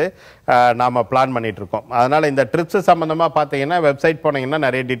டூர்ஸ்ன்றது நாம் பிளான் பண்ணிகிட்டு இருக்கோம். அதனால் இந்த ட்ரிப்ஸு சம்மந்தமாக பார்த்தீங்கன்னா வெப்சைட் போனீங்கன்னா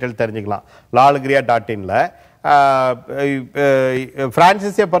நிறைய டீட்டெயில் தெரிஞ்சுக்கலாம், alegria.inல.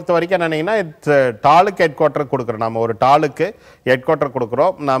 ஃப்ரான்சிஸை பொறுத்த வரைக்கும் என்னன்னா டாலுக்கு ஹெட் குவார்ட்டர் கொடுக்குறோம். நம்ம ஒரு டாலுக்கு ஹெட் குவார்ட்டர்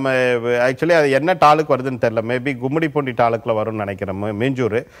கொடுக்குறோம். நம்ம ஆக்சுவலி அது என்ன டாலுக்கு வருதுன்னு தெரியல, மேபி கும்மிடிப்பூண்டி டாலுக்குள்ள வரும்னு நினைக்கிறோம்,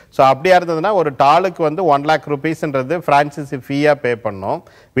 மீஞ்சூர். ஸோ அப்படியா இருந்ததுன்னா ஒரு டாலுக்கு வந்து 1 lakh rupeesன்றது ஃப்ரான்சிஸி ஃபீயாக பே பண்ணோம்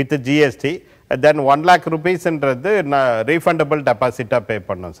with GST. Then 1 lakh rupeesன்றது refundable டெபாசிட்டாக பே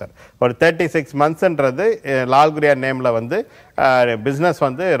பண்ணோம் சார். ஒரு 36 monthsன்றது லால்குரியா நேமில் வந்து பிஸ்னஸ்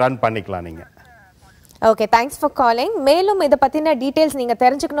வந்து ரன் பண்ணிக்கலாம் நீங்கள். Okay, thanks for calling. மேலும் இதை பற்றின டீட்டெயில்ஸ் நீங்கள்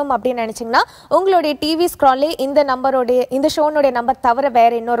தெரிஞ்சுக்கணும் அப்படின்னு நினச்சிங்கன்னா உங்களுடைய டிவி ஸ்க்ரால்லே இந்த ஷோனுடைய நம்பர் தவிர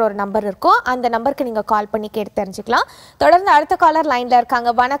வேறு இன்னொரு நம்பர் இருக்கும், அந்த நம்பருக்கு நீங்கள் கால் பண்ணி கேட்டு தெரிஞ்சுக்கலாம். தொடர்ந்து அடுத்த காலர் லைனில்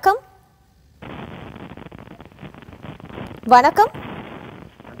இருக்காங்க. வணக்கம். வணக்கம்.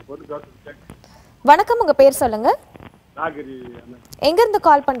 வணக்கம், உங்கள் பேர் சொல்லுங்கள். எங்கேருந்து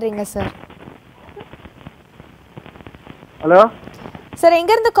கால் பண்ணுறீங்க சார்? ஹலோ சார்,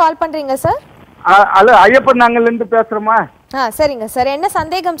 எங்கேருந்து கால் பண்ணுறீங்க சார்? ஹலோ, ஐயப்பன் நாங்கள்ல இருந்து பேசுறோமா? சரிங்க சார், என்ன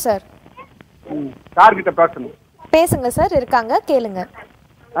சந்தேகம் சார்? சார் கிட்ட பேசணும். பேசுங்க சார், இருக்காங்க, கேளுங்க.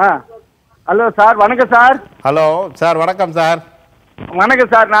 ஹலோ சார், வணக்கம் சார். ஹலோ சார், வணக்கம் சார்.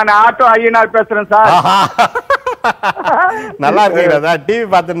 வணக்கம் சார், நான் ஆட்டோ ஐயனார் பேசுறேன் சார். நல்லா இருக்கீங்களா சார்? டிவி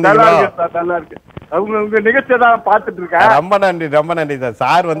பார்த்துருந்தீங்களா? நல்லா இருக்கு. உங்க நிகழ்ச்சியை தான் பார்த்துட்டு இருக்கேன். ரொம்ப நன்றி, ரொம்ப நன்றி சார்.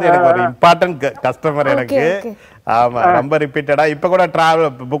 சார் வந்து எனக்கு ஒரு இம்பார்ட்டன்ட் கஸ்டமர் எனக்கு. ஆமா, ரொம்ப ரிப்பீட்டடா இப்ப கூட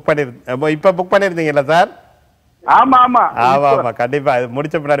டிராவல் புக் பண்ணிருந்தீங்கல்ல சார்? ஆமா ஆமா ஆமா ஆமா, கண்டிப்பா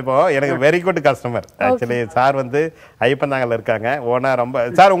முடிச்ச பின்னாடி போ. எனக்கு very good customer actually. Sir வந்து ஐயப்பன் நாங்கல இருக்காங்க ஓனா. ரொம்ப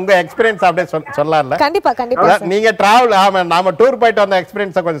சார் உங்க எக்ஸ்பீரியன்ஸ் அப்படியே சொல்லலாம்ல? கண்டிப்பா கண்டிப்பா. நீங்க டிராவல் நாம டூர் போயிட்டு வந்த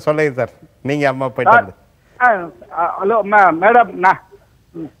எக்ஸ்பீரியன்ஸை கொஞ்சம் சொல்லுங்க சார். நீங்க அம்மா போயிட்டு வந்து. ஹலோ மேடம்,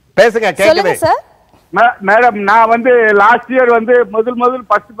 பேசுங்க, கேக்குது சார். மேடம், நான் வந்து லாஸ்ட் இயர் வந்து முதல்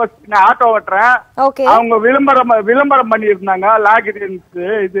ஃபர்ஸ்ட் நான் ஆட்டோ ஓட்டுறேன். அவங்க விளம்பரம் பண்ணி இருந்தாங்க லாகிரின்ஸ்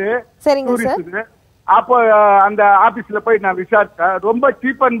இது. சரிங்க சார். அப்போ அந்த ஆபீஸ்ல போய் நான் விசாரிச்சேன். ரொம்ப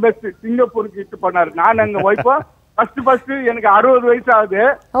சீப் அண்ட் பெஸ்ட் சிங்கப்பூருக்கு இட்டு பண்ணாரு. நான் எங்க ஒய்ஃபோ ஃபர்ஸ்ட் எனக்கு 60 வயசு ஆகுது.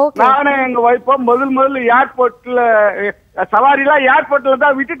 நானும் எங்க ஒய்ஃபோ முதல்ல ஏர்போர்ட்ல சவாரிலாம் ஏர்போர்ட்ல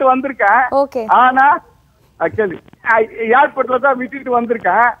தான் விட்டுட்டு வந்திருக்கேன். ஆனா ஆக்சுவலி ஏர்போர்ட்ல தான் விட்டுட்டு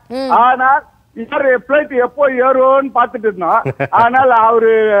வந்திருக்கேன். ஆனா பிளைட் எப்போ ஏறும்னு பாத்துட்டு இருந்தோம். ஆனால் அவரு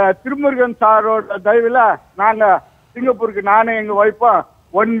திருமுருகன் சாரோட தயவுல நாங்க சிங்கப்பூருக்கு நானும் எங்க ஒய்ஃபும்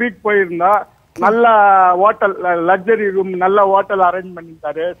 1 week போயிருந்தோம். நல்ல ஹோட்டல் லக்ஸரி ரூம் நல்ல ஹோட்டல் அரேஞ்ச்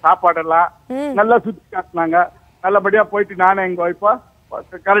பண்ணிட்டாரு. சாப்பாடெல்லாம் நல்லா சுத்தி காட்டினாங்க. நல்லபடியா போயிட்டு நானும் எங்க ஒய்ஃபா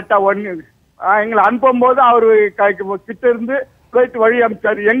கரெக்டா எங்களை அனுப்பும் போது அவரு கிட்ட இருந்து பிளைட் வழி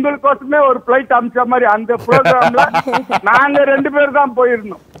அமிச்சாரு. எங்களுக்கோசமே ஒரு பிளைட் அமிச்ச மாதிரி அந்த ப்ரோக்ராம்ல நாங்க 2 பேர் தான்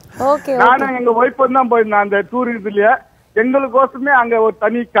போயிருந்தோம். நானும் எங்க ஒய்ஃபும் தான் போயிருந்தோம். அந்த டூர் இதுலயே எங்களுக்கோசமே அங்க ஒரு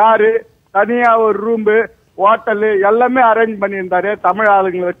தனி காரு, தனியா ஒரு ரூம், ஹோட்டலு எல்லாமே அரேஞ்ச் பண்ணியிருந்தாரு. தமிழ்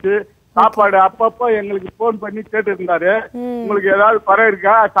ஆளுங்களை வச்சு சாப்பாடு அப்பப்போ எங்களுக்கு போன் பண்ணி கேட்டு இருந்தாரு. உங்களுக்கு ஏதாவது குறை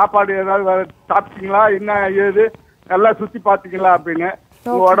இருக்கா, சாப்பாடு ஏதாவது சாப்பிட்டீங்களா, என்ன ஏது நல்லா சுத்தி பாத்தீங்களா அப்படின்னு,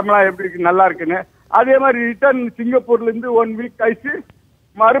 உங்க உடம்புலாம் எப்படி இருக்கு, நல்லா இருக்குன்னு. அதே மாதிரி ரிட்டர்ன் சிங்கப்பூர்ல இருந்து 1 வீக் கழிச்சு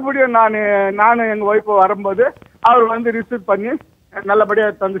மறுபடியும் நானும் எங்க ஒய்ஃபை வரும்போது அவர் ரிசீவ் பண்ணி நல்லபடியா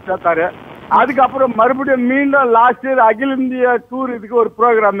தந்து சேர்த்தாரு. அதுக்கப்புறம் மறுபடியும் மீண்டும் லாஸ்ட் இயர் அகில இந்திய டூர் இதுக்கு ஒரு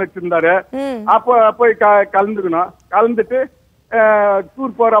ப்ரோக்ராம் வச்சிருந்தாரு. அப்போ போய் கலந்துட்டு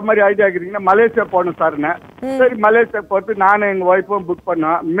டூர் போற மாதிரி ஐடியா இருக்கிறீங்கன்னா மலேசியா போகணும் சார்னு. சரி மலேசியா போட்டு நானும் எங்க ஒய்ஃபும் புக்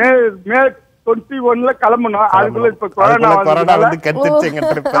பண்ணோம். மே 21 கிளம்பணும். அதுக்குள்ள இப்ப கொரோனா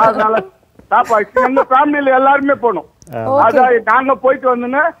அதனால ஸ்டாப் ஆயிடுச்சு. எங்க ஃபேமிலியில எல்லாருமே போனோம். அதான் நாங்க போயிட்டு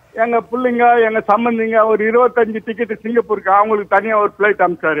வந்தோன்னா எங்க பிள்ளைங்க எங்க சம்பந்திங்க ஒரு 25 டிக்கெட் சிங்கப்பூருக்கு அவங்களுக்கு தனியா ஒரு பிளைட்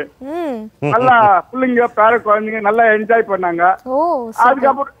அனுப்பிச்சாரு. நல்லா பிள்ளைங்க பேர குழந்தைங்க நல்லா என்ஜாய் பண்ணாங்க.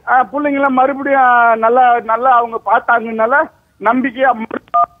 அதுக்கப்புறம் பிள்ளைங்க எல்லாம் மறுபடியும் நல்லா அவங்க பார்த்தாங்கனால நம்பிக்கையா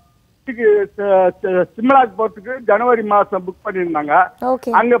சிம்லாக்கு போறதுக்கு ஜனவரி மாசம் புக் பண்ணிருந்தாங்க.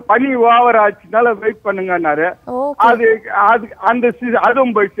 அங்க பனி ஓவர் ஆச்சுனால வெயிட் பண்ணுங்கன்னாரு.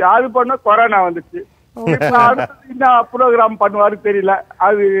 அதுவும் போயிடுச்சு. அது பண்ண கொரோனா வந்துச்சு. என்ன ப்ரோக்ராம் பண்ணுவாரு தெரியல.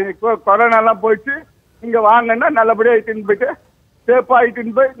 அது கொரோனா எல்லாம் போயிடுச்சு. இங்க வாங்கன்னா நல்லபடியா இட்டுன்னு போயிட்டு சேஃபா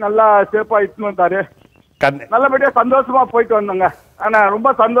இட்டுன்னு போய் நல்லா சேஃபா இட்டுன்னு வந்தாரு. நல்லபடியா சந்தோஷமா போயிட்டு வந்தோங்க. ஆனா ரொம்ப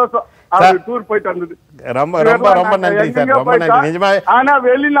சந்தோஷம் டூர் போயிட்டு வந்தது. ரொம்ப ரொம்ப ரொம்ப நன்றி சார். ரொம்ப நன்றி. நிஜமா ஆனா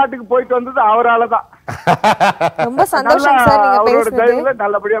வெளிநாட்டுக்கு போயிட்டு வந்தது அவராலதான். ரொம்ப சந்தோஷம் சார் நீங்க அவரோட டைம்ல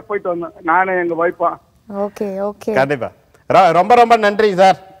நல்லபடியா போயிட்டு வந்தோம் நானும் எங்க வைஃபா. ஓகே ஓகே கண்டிப்பா ரொம்ப ரொம்ப நன்றி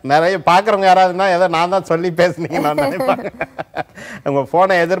சார். நிறைய பாக்குறவங்க யாராவதுன்னா ஏதோ நான் தான் சொல்லி பேசுனீங்க நான் நினைப்பாங்க. உங்க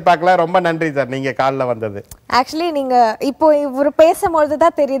போனை எதிர்பார்க்கல. ரொம்ப நன்றி சார் நீங்க கால்ல வந்தது. ஆக்சுவலி நீங்க இப்போ இவரு பேசும்போது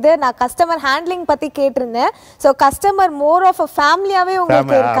தான் தெரியுது நான் கஸ்டமர் ஹேண்ட்லிங் பத்தி கேட்டிருந்தேன். So customer more of a ஃபேமிலியாவே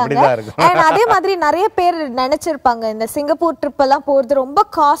உங்களுக்கு இருக்காங்க. அண்ட் அதே மாதிரி நிறைய பேர் நினைச்சிருப்பாங்க இந்த சிங்கப்பூர் ட்ரிப் எல்லாம் போறது ரொம்ப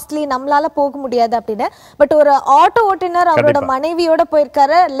காஸ்ட்லி, நம்மளால போக முடியாது அப்படின்னு. பட் ஒரு ஆட்டோ ஓட்டுநர் அவரோட மனைவியோட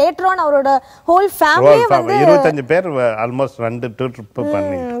போயிருக்காரு. லேட்டர் ஆன் அவரோட ஹோல் ஃபேமிலியே 25 பேர் ஆல்மோஸ்ட் 2 ட்ரிப்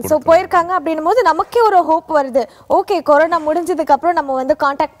பண்ணி சோ போயிருக்காங்க. அப்படின்னும் போது நமக்கே ஒரு ஹோப் வருது. ஓகே கொரோனா முடிஞ்சதுக்கு அப்புறம் நம்ம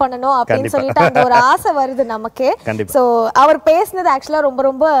கான்டாக்ட் பண்ணணும் அப்படின்னு சொல்லிட்டு அந்த ஒரு ஆசை வருது நமக்கு. சோ அவர் பேசினது ஆக்சுவலா ரொம்ப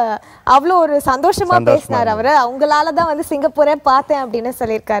ரொம்ப அவ்வளோ ஒரு சந்தோஷமா பேசினார். அவரு அவங்களால தான் சிங்கப்பூரே பார்த்தேன் அப்படின்னு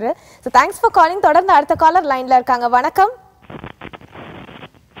சொல்லியிருக்காரு. So thanks for calling. தொடர்ந்து அடுத்த காலர் லைன்ல இருக்காங்க. வணக்கம்.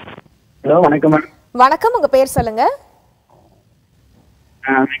 ஹலோ வணக்கம். வணக்கம், உங்க பேர் சொல்லுங்க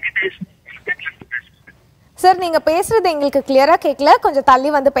சார். நீங்க பேசுறது எங்களுக்கு கிளியரா கேட்கல, கொஞ்சம் தள்ளி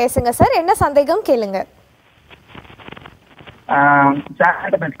வந்து பேசுங்க சார். என்ன சந்தேகம் கேளுங்க.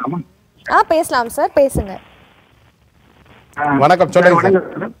 பேசலாம் சார், பேசுங்க. வணக்கம், சொல்லுங்க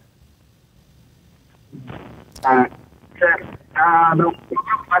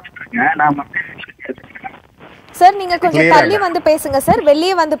சார். நீங்க கொஞ்சம் தள்ளி வந்து பேசுங்க சார்,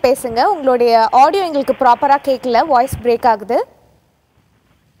 வெளியே வந்து பேசுங்க. உங்களுடைய ஆடியோ எங்களுக்கு ப்ராப்பரா கேட்கல, வாய்ஸ் பிரேக் ஆகுது.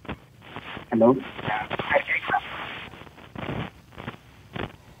 ஹலோ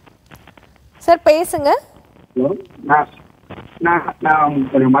சார் பேசுங்க. ஹலோ நான்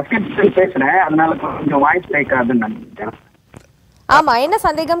கொஞ்சம் மஸ்கட் பேசுறேன், அதனால கொஞ்சம் வாய்ஸ் பிரேக் ஆகுதுன்னு நினைக்கிறேன். ஆமா, என்ன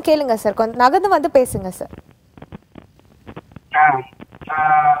சந்தேகம் கேளுங்க சார். கொஞ்சம் நகர்ந்து வந்து பேசுங்க சார்.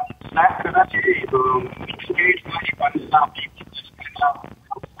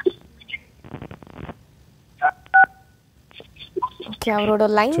 ஓகே, அவரோட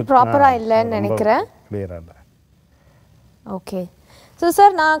லைன் ப்ராப்பரா இல்லைன்னு நினைக்கிறேன். ஓகே ஸோ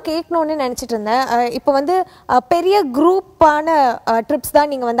சார், நான் கேட்கணுன்னு நினச்சிட்டு இருந்தேன். இப்போ பெரிய குரூப்பான ட்ரிப்ஸ் தான்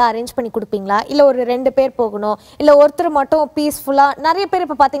நீங்கள் அரேஞ்ச் பண்ணி கொடுப்பீங்களா, இல்லை ஒரு 2 பேர் போகணும், இல்லை ஒருத்தர் மட்டும் பீஸ்ஃபுல்லாக? நிறைய பேர்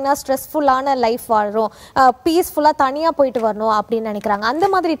இப்போ பார்த்தீங்கன்னா ஸ்ட்ரெஸ்ஃபுல்லான லைஃப் வாழ்கிறோம், பீஸ்ஃபுல்லாக தனியாக போயிட்டு வரணும் அப்படின்னு நினைக்கிறாங்க. அந்த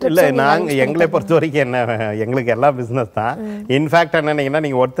மாதிரி ட்ரிப்ஸ் இல்லை, நாங்கள் எங்களை பொறுத்த வரைக்கும் என்ன, எங்களுக்கு எல்லா பிஸ்னஸ் தான். இன்ஃபேக்ட் என்னன்னீங்கன்னா,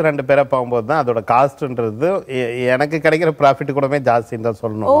 நீங்கள் ஒருத்தர் 2 பேரை போகும்போது தான் அதோட காஸ்ட்ன்றது எனக்கு கிடைக்கிற ப்ராஃபிட் கூடவே ஜாஸ்தின்னு தான்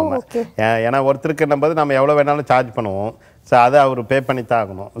சொல்லணும். ஏன்னா ஒருத்தருக்கு போது நம்ம எவ்வளோ வேணாலும் சார்ஜ் பண்ணுவோம். ஸோ அதை அவர் பே பண்ணி தான்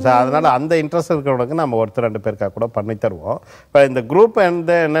ஆகணும். ஸோ அதனால் அந்த இன்ட்ரெஸ்ட் இருக்கிறவங்களுக்கு நம்ம ஒருத்தர் 2 பேருக்காக கூட பண்ணி தருவோம். இப்போ இந்த குரூப்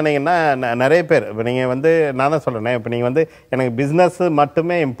வந்து என்னன்னீங்கன்னா நிறைய பேர் இப்போ நீங்கள் வந்து நான் தான் சொல்கிறேன், இப்போ நீங்கள் வந்து எனக்கு பிஸ்னஸ்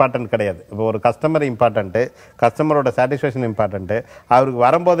மட்டுமே இம்பார்ட்டன்ட் கிடையாது. இப்போ ஒரு கஸ்டமர் இம்பார்ட்டன்ட்டு, கஸ்டமரோட சாட்டிஸ்ஃபேக்ஷன் இம்பார்ட்டன்ட்டு. அவருக்கு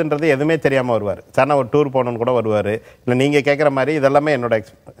வரும்போதுன்றது எதுவுமே தெரியாமல் வருவார். சார் ஒரு டூர் போகணுன்னு கூட வருவார். இல்லை நீங்கள் கேட்குற மாதிரி இதெல்லாமே என்னோட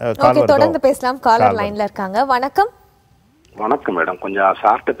தொடர்ந்து பேசலாம். காலர் லைனில் இருக்காங்க. வணக்கம். வணக்கம் மேடம், கொஞ்சம்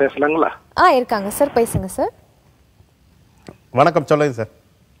சார்ட்டு பேசலாங்களா? இருக்காங்க சார், பேசுங்க சார். வணக்கம், சொல்லுங்க சார்.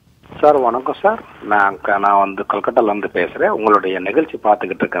 சார் வணக்கம் சார், நான் வந்து கல்கட்டால இருந்து பேசுறேன். உங்களுடைய நிகழ்ச்சி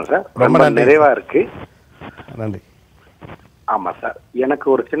பார்த்துக்கிட்டு இருக்கேன் சார். ரொம்ப நிறைவா இருக்கு. நன்றி. ஆமா சார், எனக்கு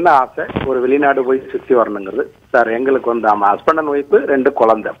ஒரு சின்ன ஆசை, ஒரு வெளிநாடு போய் சுத்தி வரணுங்கிறது சார். எங்களுக்கு வந்து ஹஸ்பண்ட் அண்ட் ஒய்ஃப் 2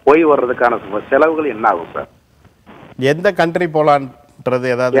 குழந்தை, போய் வர்றதுக்கான செலவுகள் என்ன ஆகும் சார்? எந்த கண்ட்ரி போலான்றது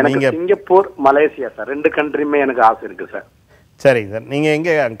ஏதாவது? நீங்க சிங்கப்பூர், மலேசியா சார், 2 கண்ட்ரியுமே எனக்கு ஆசை இருக்கு சார். சரிங்க சார். நீங்கள்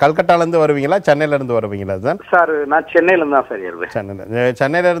எங்கே கல்கட்டாலேருந்து வருவீங்களா சென்னையிலேருந்து வருவீங்களா சார்? சார் நான் சென்னையிலேருந்து தான் சார் ஏறுவேன்.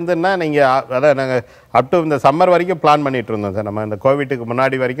 சென்னையிலேருந்துன்னா நீங்கள் அதான் நாங்கள் அப் டு இந்த சம்மர் வரைக்கும் பிளான் பண்ணிட்டு இருந்தோம் சார். நம்ம இந்த கோவிட்டுக்கு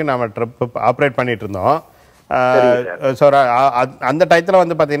முன்னாடி வரைக்கும் நம்ம ட்ரிப் ஆப்ரேட் பண்ணிட்டு இருந்தோம். ஸோ அந்த டயத்தில்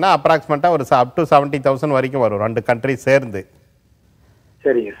வந்து பார்த்தீங்கன்னா அப்ராக்சிமேட்டாக ஒரு அப் டு 70,000 வரைக்கும் வரும் 2 கண்ட்ரி சேர்ந்து.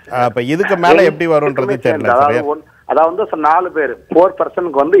 சரிங்க சார். அப்போ இதுக்கு மேலே எப்படி வரும்ன்றது தெரியல சார். அதாவது 4 பேர் 4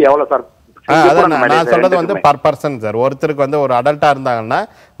 பர்சனுக்கு வந்து எவ்வளோ சார்? அதான் நான் சொல்றது வந்து பர் பர்சன் சார். ஒருத்தருக்கு வந்து ஒரு அடல்ட்டா இருந்தாங்கன்னா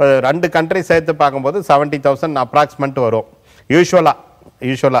 2 கண்ட்ரி சேர்த்து பார்க்கும்போது 70,000 அப்ராக்சிமேட் வரும்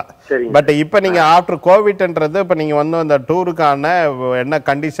யூஸ்வலா. பட் இப்போ நீங்க ஆஃப்டர் கோவிட்ன்றது இப்போ நீங்க வந்து அந்த டூருக்கான என்ன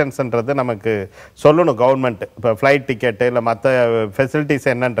கண்டிஷன்ஸ்ன்றது நமக்கு சொல்லணும் கவர்மெண்ட். இப்போ ஃப்ளைட் டிக்கெட்டு இல்லை மற்ற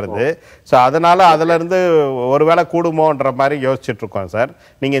ஃபெசிலிட்டிஸ் என்னன்றது. ஸோ அதனால அதுல இருந்து ஒருவேளை கூடுமோன்ற மாதிரி யோசிச்சுட்டு இருக்கோம் சார்.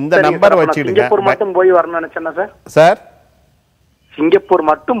 நீங்க இந்த நம்பர் வச்சுக்கிடுங்க. மட்டும் போய் வரணும்னு நினைச்சேன்னா சார். சார் சிங்கப்பூர்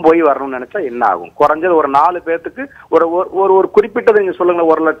மட்டும் போய் வரணும்னு நினைச்சா என்ன ஆகும்? குறைஞ்சது ஒரு 4 பேருக்கு ஒரு ஒரு குறிப்பிட்டது நீங்க சொல்லுங்க.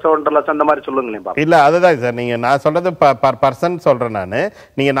 1 லட்சம் 1.5 லட்சம் அந்த மாதிரி சொல்லுங்களேன். இல்ல அதுதான் சார், நீங்க நான் சொல்றது பர் பர்சன் சொல்றேன். நான்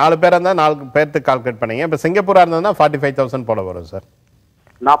நீங்க 4 பேரா இருந்தா 4 பேருக்கு கால்குலேட் பண்ணீங்க. இப்ப சிங்கப்பூரா இருந்தா 45,000 போல வரும் சார்.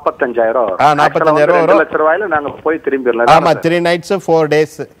 45,000 45,000 1 லட்சம் ரூபாயில நாங்க போய் திரும்பிடலாம். ஆமா, 3 nights 4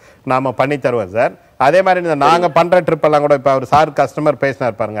 days நாம பண்ணி தருவோம் சார். அதே மாதிரி நாங்க பண்ற ட்ரிப் எல்லாம் கூட இப்ப அவர் சார் கஸ்டமர்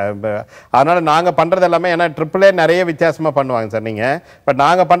பேசினார் பாருங்க. அதனால நாங்க பண்றது எல்லாமே ஏன்னா ட்ரிப்லே நிறைய வித்தியாசமா பண்ணுவாங்க சார். நீங்க பட்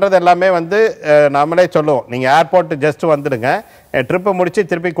நாங்க பண்றது எல்லாமே வந்து நம்மளே சொல்லுவோம், நீங்க ஏர்போர்ட் ஜஸ்ட் வந்துடுங்க, ட்ரிப் முடிச்சு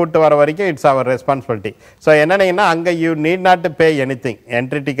திருப்பி கூட்டு வர வரைக்கும் இட்ஸ் அவர் ரெஸ்பான்சிபிலிட்டி. ஸோ என்னன்னீங்கன்னா அங்க you need not to pay anything.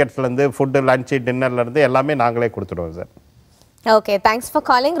 Entry டிக்கெட்ஸ்ல இருந்து ஃபுட்டு, லஞ்சு, டின்னர்ல இருந்து எல்லாமே நாங்களே கொடுத்துடுவோம் sir. Okay, thanks for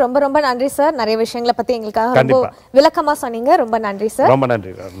calling. ரொம்ப நன்றி சார். நிறைய விஷயங்களை பத்தி எங்களுக்காக ரொம்ப விளக்கமா சொன்னீங்க. ரொம்ப நன்றி சார். ரொம்ப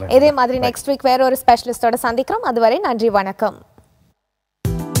நன்றி. இதே மாதிரி நெக்ஸ்ட் வீக் வேற ஒரு ஸ்பெஷலிஸ்டோட சந்திக்கிறோம். அதுவரை நன்றி, வணக்கம்.